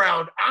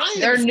Underground.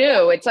 They're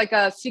new. It's like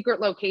a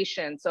secret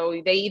location. So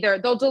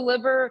they'll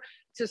deliver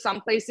to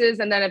some places,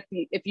 and then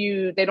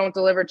if they don't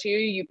deliver to you,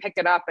 you pick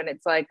it up, and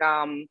it's like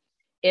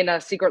in a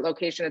secret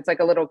location. It's like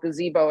a little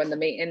gazebo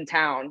in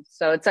town.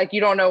 So it's like you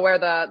don't know where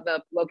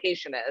the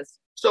location is.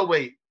 So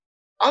wait,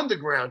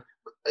 Underground.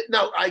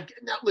 Now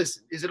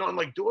listen. Is it on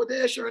like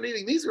DoorDash or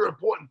anything? These are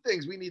important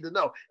things we need to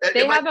know.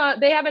 They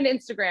have an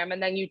Instagram,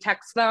 and then you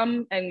text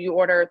them, and you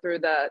order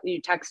through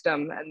you text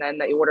them, and then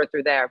you order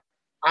through there.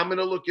 I'm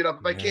gonna look it up.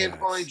 If I can't Yes.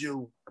 find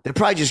you, They're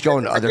probably just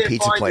going to if I other can't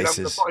pizza find it, I'm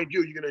places. gonna find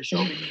you. You're gonna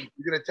show me.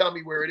 You're gonna tell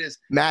me where it is.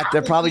 Matt,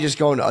 they're probably just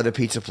going to other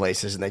pizza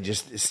places and they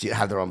just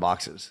have their own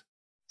boxes.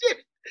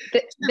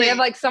 They have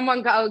like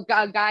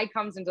a guy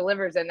comes and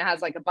delivers it and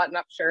has like a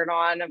button-up shirt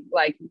on,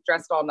 like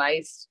dressed all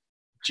nice.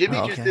 Jimmy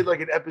Oh, just okay. did like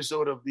an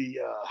episode of the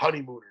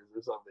Honeymooners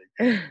or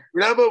something.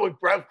 Remember when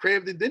Ralph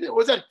Cramden didn't it?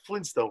 Was that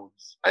Flintstones?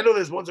 I know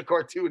there's one's a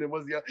cartoon and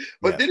one's the other.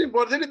 But Yeah.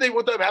 didn't they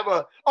one time have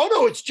a? Oh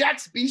no, it's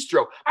Jack's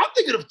Bistro. I'm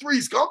thinking of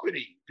Three's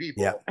Company.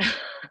 People. Yeah.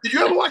 Did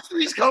you ever watch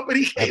Three's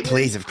Company?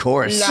 Please, of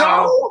course. No.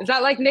 So- Is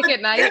that like Nick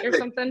at Night or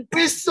something?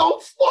 We're so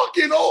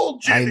fucking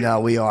old, Jimmy. I know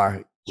we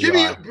are. We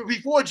Jimmy, are.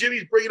 before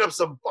Jimmy's bringing up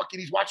some fucking,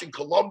 he's watching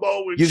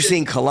Columbo. And You've shit.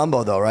 seen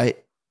Columbo though,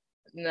 right?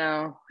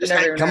 No. Just never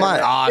hang- even Come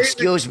heard on. of it.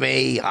 Excuse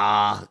me.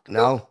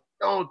 No.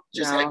 Don't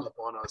just No. hang up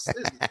on us. This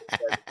is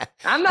pathetic.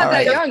 I'm not All that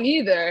right. young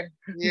either.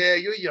 Yeah,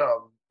 you're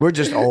young. We're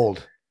just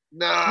old.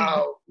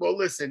 No. Well,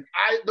 listen,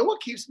 I know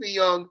what keeps me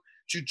young: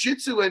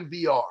 jiu-jitsu and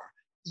VR.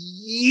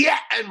 Yeah,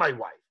 and my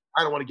wife.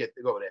 I don't want to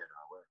go there.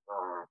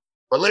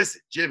 But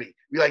listen, Jimmy,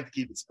 we like to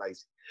keep it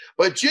spicy.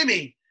 But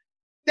Jimmy,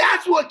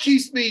 that's what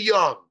keeps me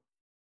young.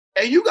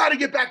 And you got to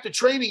get back to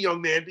training,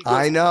 young man. Because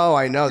I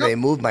know. They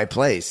moved my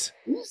place.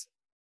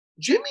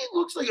 Jimmy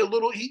looks like a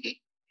little. He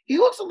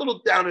looks a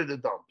little down in the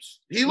dumps.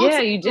 He looks.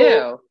 Yeah, a you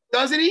little- do.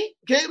 doesn't he,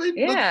 Caitlin?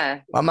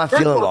 Yeah. I'm not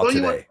First of feeling all, well don't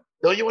you today.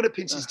 Don't you want to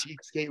pinch his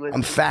cheeks, Caitlin?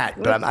 I'm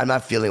fat, but I'm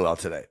not feeling well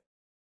today.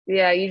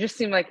 Yeah, you just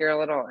seem like you're a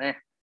little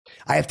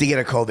I have to get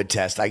a COVID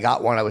test. I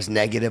got one. I was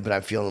negative, but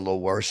I'm feeling a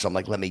little worse. So I'm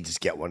like, let me just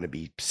get one to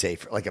be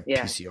safer, like a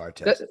Yeah. PCR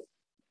test.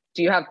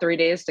 Do you have 3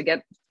 days to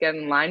get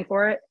in line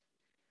for it?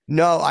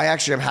 No, I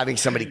actually am having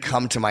somebody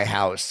come to my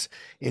house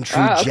in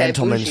true Oh, okay,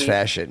 gentleman's bougie.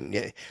 fashion.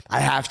 Yeah, I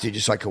have to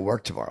just so I can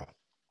work tomorrow.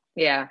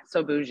 Yeah,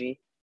 so bougie.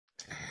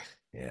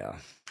 Yeah.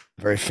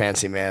 Very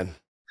fancy man.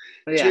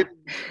 Yeah. Jimmy,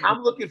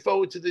 I'm looking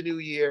forward to the new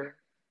year.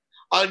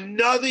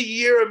 Another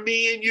year of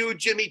me and you,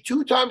 Jimmy,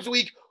 2 times a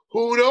week.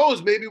 Who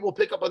knows? Maybe we'll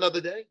pick up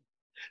another day.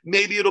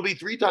 Maybe it'll be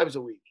 3 times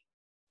a week.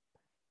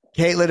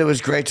 Caitlin, it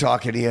was great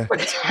talking to you.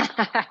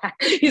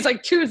 He's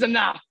like, 2's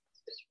enough.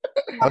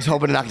 I was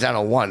hoping to knock down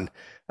a 1.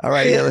 All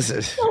right, yeah,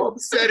 listen. So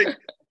upsetting.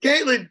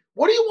 Caitlin,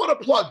 what do you want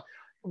to plug?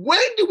 When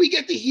do we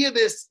get to hear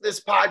this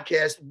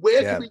podcast?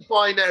 Where Yeah. can we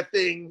find that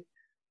thing?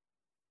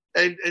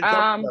 And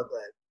talk about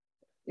that.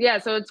 Yeah,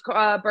 so it's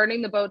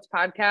Burning the Boats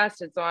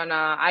podcast. It's on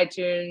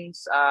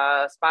iTunes,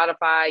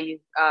 Spotify,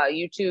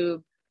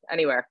 YouTube,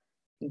 anywhere.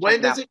 You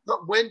can check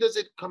When does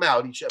it come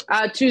out each episode?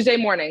 out. Tuesday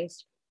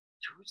mornings.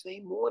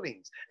 Tuesday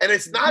mornings. And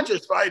it's not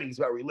just fighting, it's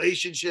about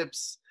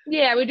relationships.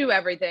 Yeah, we do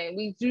everything.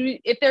 We do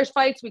if there's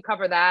fights, we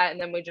cover that, and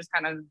then we just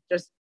kind of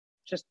just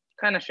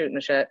kind of shooting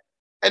the shit.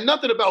 And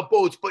nothing about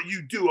boats, but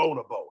you do own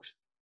a boat.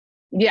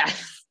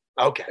 Yes.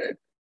 Okay.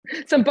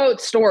 Some boat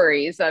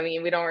stories. I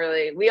mean, we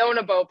own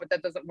a boat, but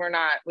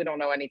we don't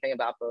know anything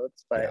about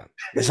boats, but Yeah.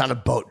 It's not a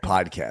boat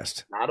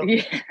podcast.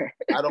 yeah.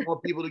 I don't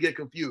want people to get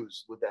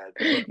confused with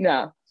that.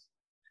 No.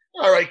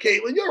 All right,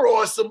 Caitlin, you're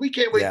awesome. We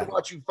can't wait Yeah. to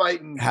watch you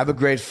fight. And Have a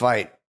great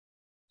fight.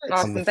 on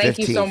Awesome. the Thank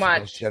you so 15th much.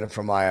 against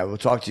Jennifer Maya. We'll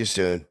talk to you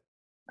soon.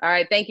 All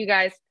right. Thank you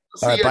guys.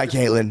 See All right, you bye, at the-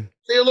 Caitlin.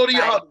 Say hello to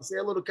your Bye. hubby. Say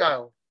hello to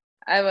Kyle.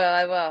 I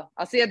will.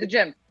 I'll see you at the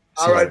gym.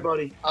 See All you right, later.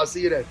 buddy. I'll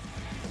see you then.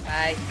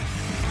 Bye.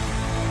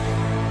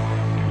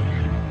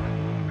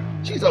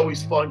 She's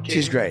always fun, Caitlin.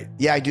 She's great.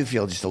 Yeah, I do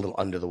feel just a little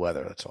under the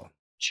weather. That's all.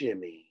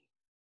 Jimmy.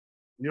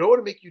 You know what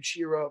to make you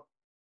cheer up?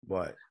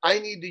 What? I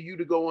need you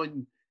to go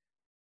on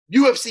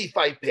UFC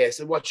Fight Pass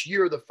and watch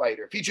Year of the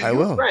Fighter. Featuring I your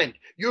will. friend.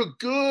 You're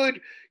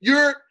good.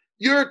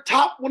 You're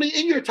top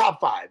in your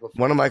top 5.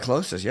 One of my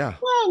closest, yeah.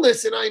 Well,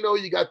 listen, I know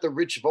you got the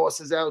Rich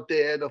Vosses out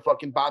there, the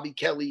fucking Bobby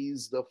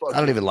Kellys, the fucking I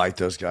don't even like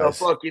those the guys.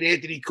 fucking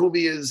Anthony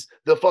Cumias,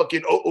 the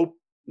fucking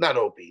not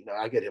Opie. No,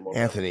 I get him.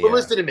 Anthony, But yeah.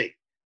 listen to me.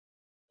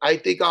 I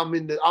think I'm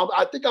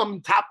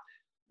top.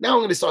 Now I'm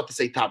going to start to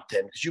say top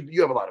 10 because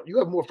you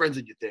have more friends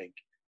than you think.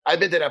 I've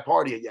been to that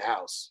party at your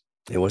house.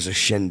 It was a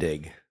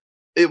shindig.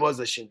 It was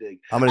a shindig.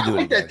 I'm going I to do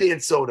it like that again. Dan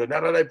Soda. Now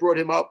that I brought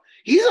him up,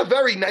 he's a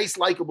very nice,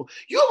 likable.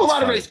 You have a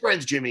lot of funny. nice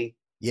friends, Jimmy.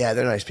 Yeah,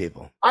 they're nice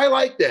people. I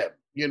like them,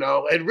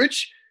 And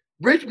Rich,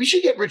 we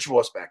should get Rich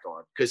Ross back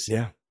on because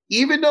Yeah.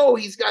 even though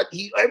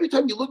every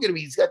time you look at him,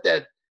 he's got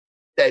that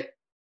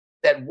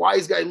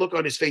wise guy look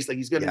on his face, like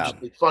he's going to Yeah.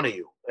 just make fun of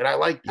you, and I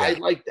like Yeah.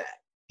 that.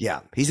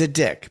 Yeah. He's a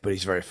dick, but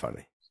he's very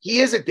funny. He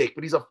is a dick,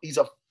 but he's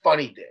a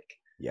funny dick.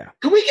 Yeah.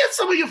 Can we get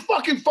some of your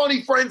fucking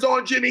funny friends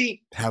on,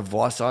 Jimmy? Have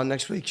Voss on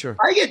next week, sure.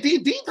 I get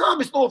Dean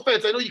Thomas. No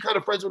offense, I know you're kind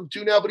of friends with him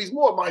too now, but he's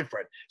more my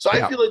friend. So I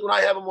Yeah. feel like when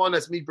I have him on,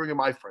 that's me bringing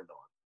my friend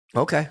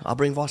on. Okay, I'll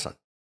bring Voss on.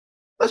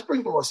 Let's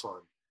bring Boss on,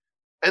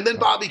 and then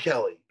Bobby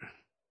Kelly.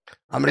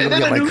 I'm gonna And go then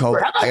get a my new COVID.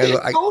 friend. How about I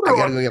gotta Dan Soda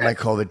go on get my that?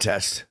 COVID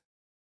test.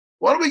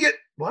 Why don't we get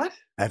what?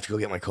 I have to go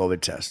get my COVID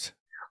test.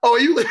 Oh, are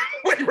you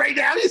wait, right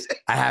now? You say,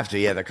 I have to.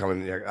 Yeah, they're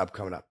coming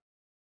up.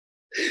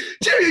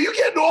 Jimmy, are you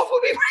getting off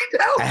with me right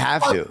now? I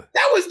have to.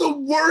 That was the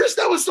worst.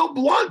 That was so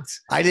blunt.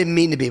 I didn't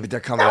mean to be, but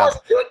they're coming That was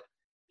up. good.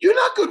 You're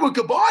not good with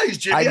goodbyes,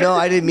 Jimmy. I know.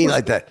 I didn't mean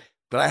like that.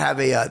 But I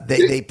have a,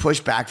 they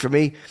pushed back for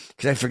me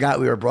because I forgot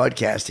we were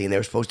broadcasting. They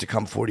were supposed to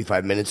come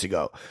 45 minutes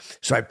ago.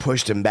 So I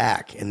pushed them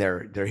back and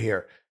they're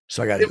here.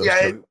 So I got to go.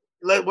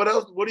 What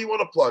else? What do you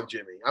want to plug,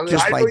 Jimmy? I mean,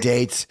 just my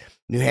dates,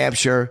 New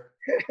Hampshire,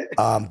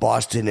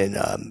 Boston,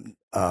 and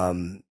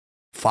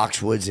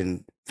Foxwoods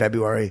in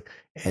February,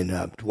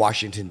 and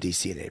Washington,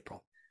 D.C. in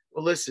April.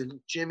 Well, listen,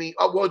 Jimmy,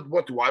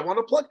 what do I want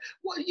to plug?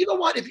 Well, you know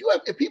what?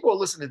 If people are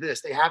listening to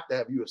this, they have to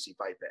have UFC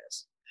Fight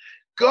Pass.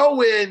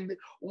 Go in,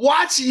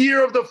 watch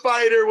Year of the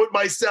Fighter with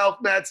myself,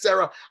 Matt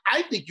Serra.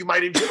 I think you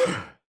might enjoy it.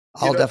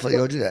 I'll definitely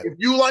go do that. If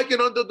you like an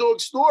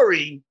underdog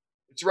story,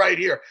 it's right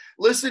here.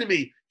 Listen to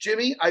me,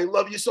 Jimmy. I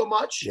love you so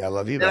much. Yeah, I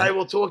love you, and man. I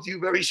will talk to you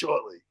very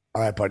shortly.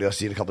 All right, buddy. I'll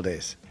see you in a couple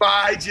days.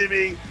 Bye,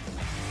 Jimmy.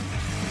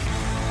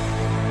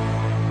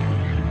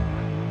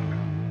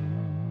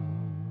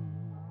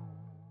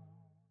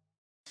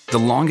 The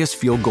longest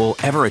field goal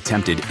ever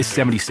attempted is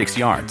 76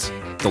 yards.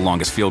 The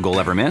longest field goal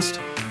ever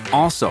missed?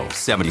 Also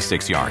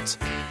 76 yards.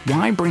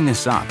 Why bring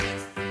this up?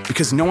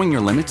 Because knowing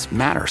your limits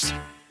matters,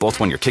 both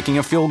when you're kicking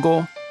a field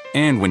goal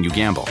and when you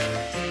gamble.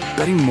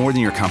 Betting more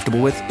than you're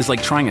comfortable with is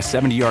like trying a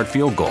 70-yard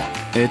field goal.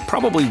 It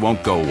probably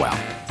won't go well.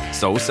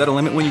 So set a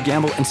limit when you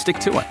gamble and stick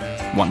to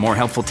it. Want more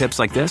helpful tips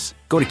like this?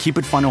 Go to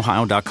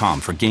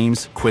keepitfunohio.com for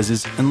games,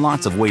 quizzes, and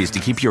lots of ways to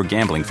keep your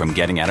gambling from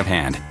getting out of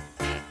hand.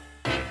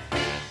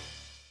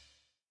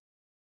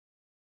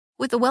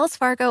 With the Wells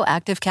Fargo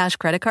Active Cash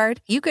Credit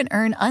Card, you can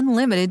earn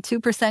unlimited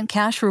 2%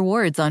 cash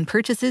rewards on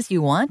purchases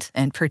you want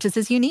and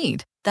purchases you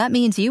need. That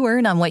means you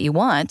earn on what you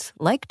want,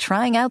 like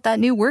trying out that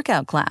new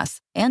workout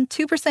class, and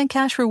 2%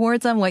 cash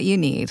rewards on what you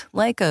need,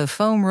 like a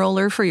foam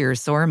roller for your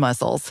sore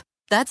muscles.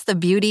 That's the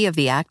beauty of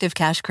the Active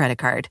Cash Credit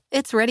Card.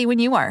 It's ready when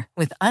you are,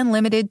 with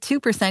unlimited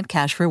 2%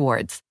 cash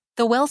rewards.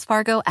 The Wells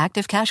Fargo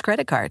Active Cash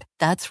Credit Card.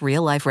 That's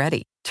real life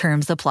ready.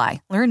 Terms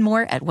apply. Learn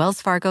more at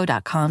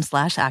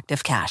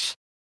wellsfargo.com/activecash.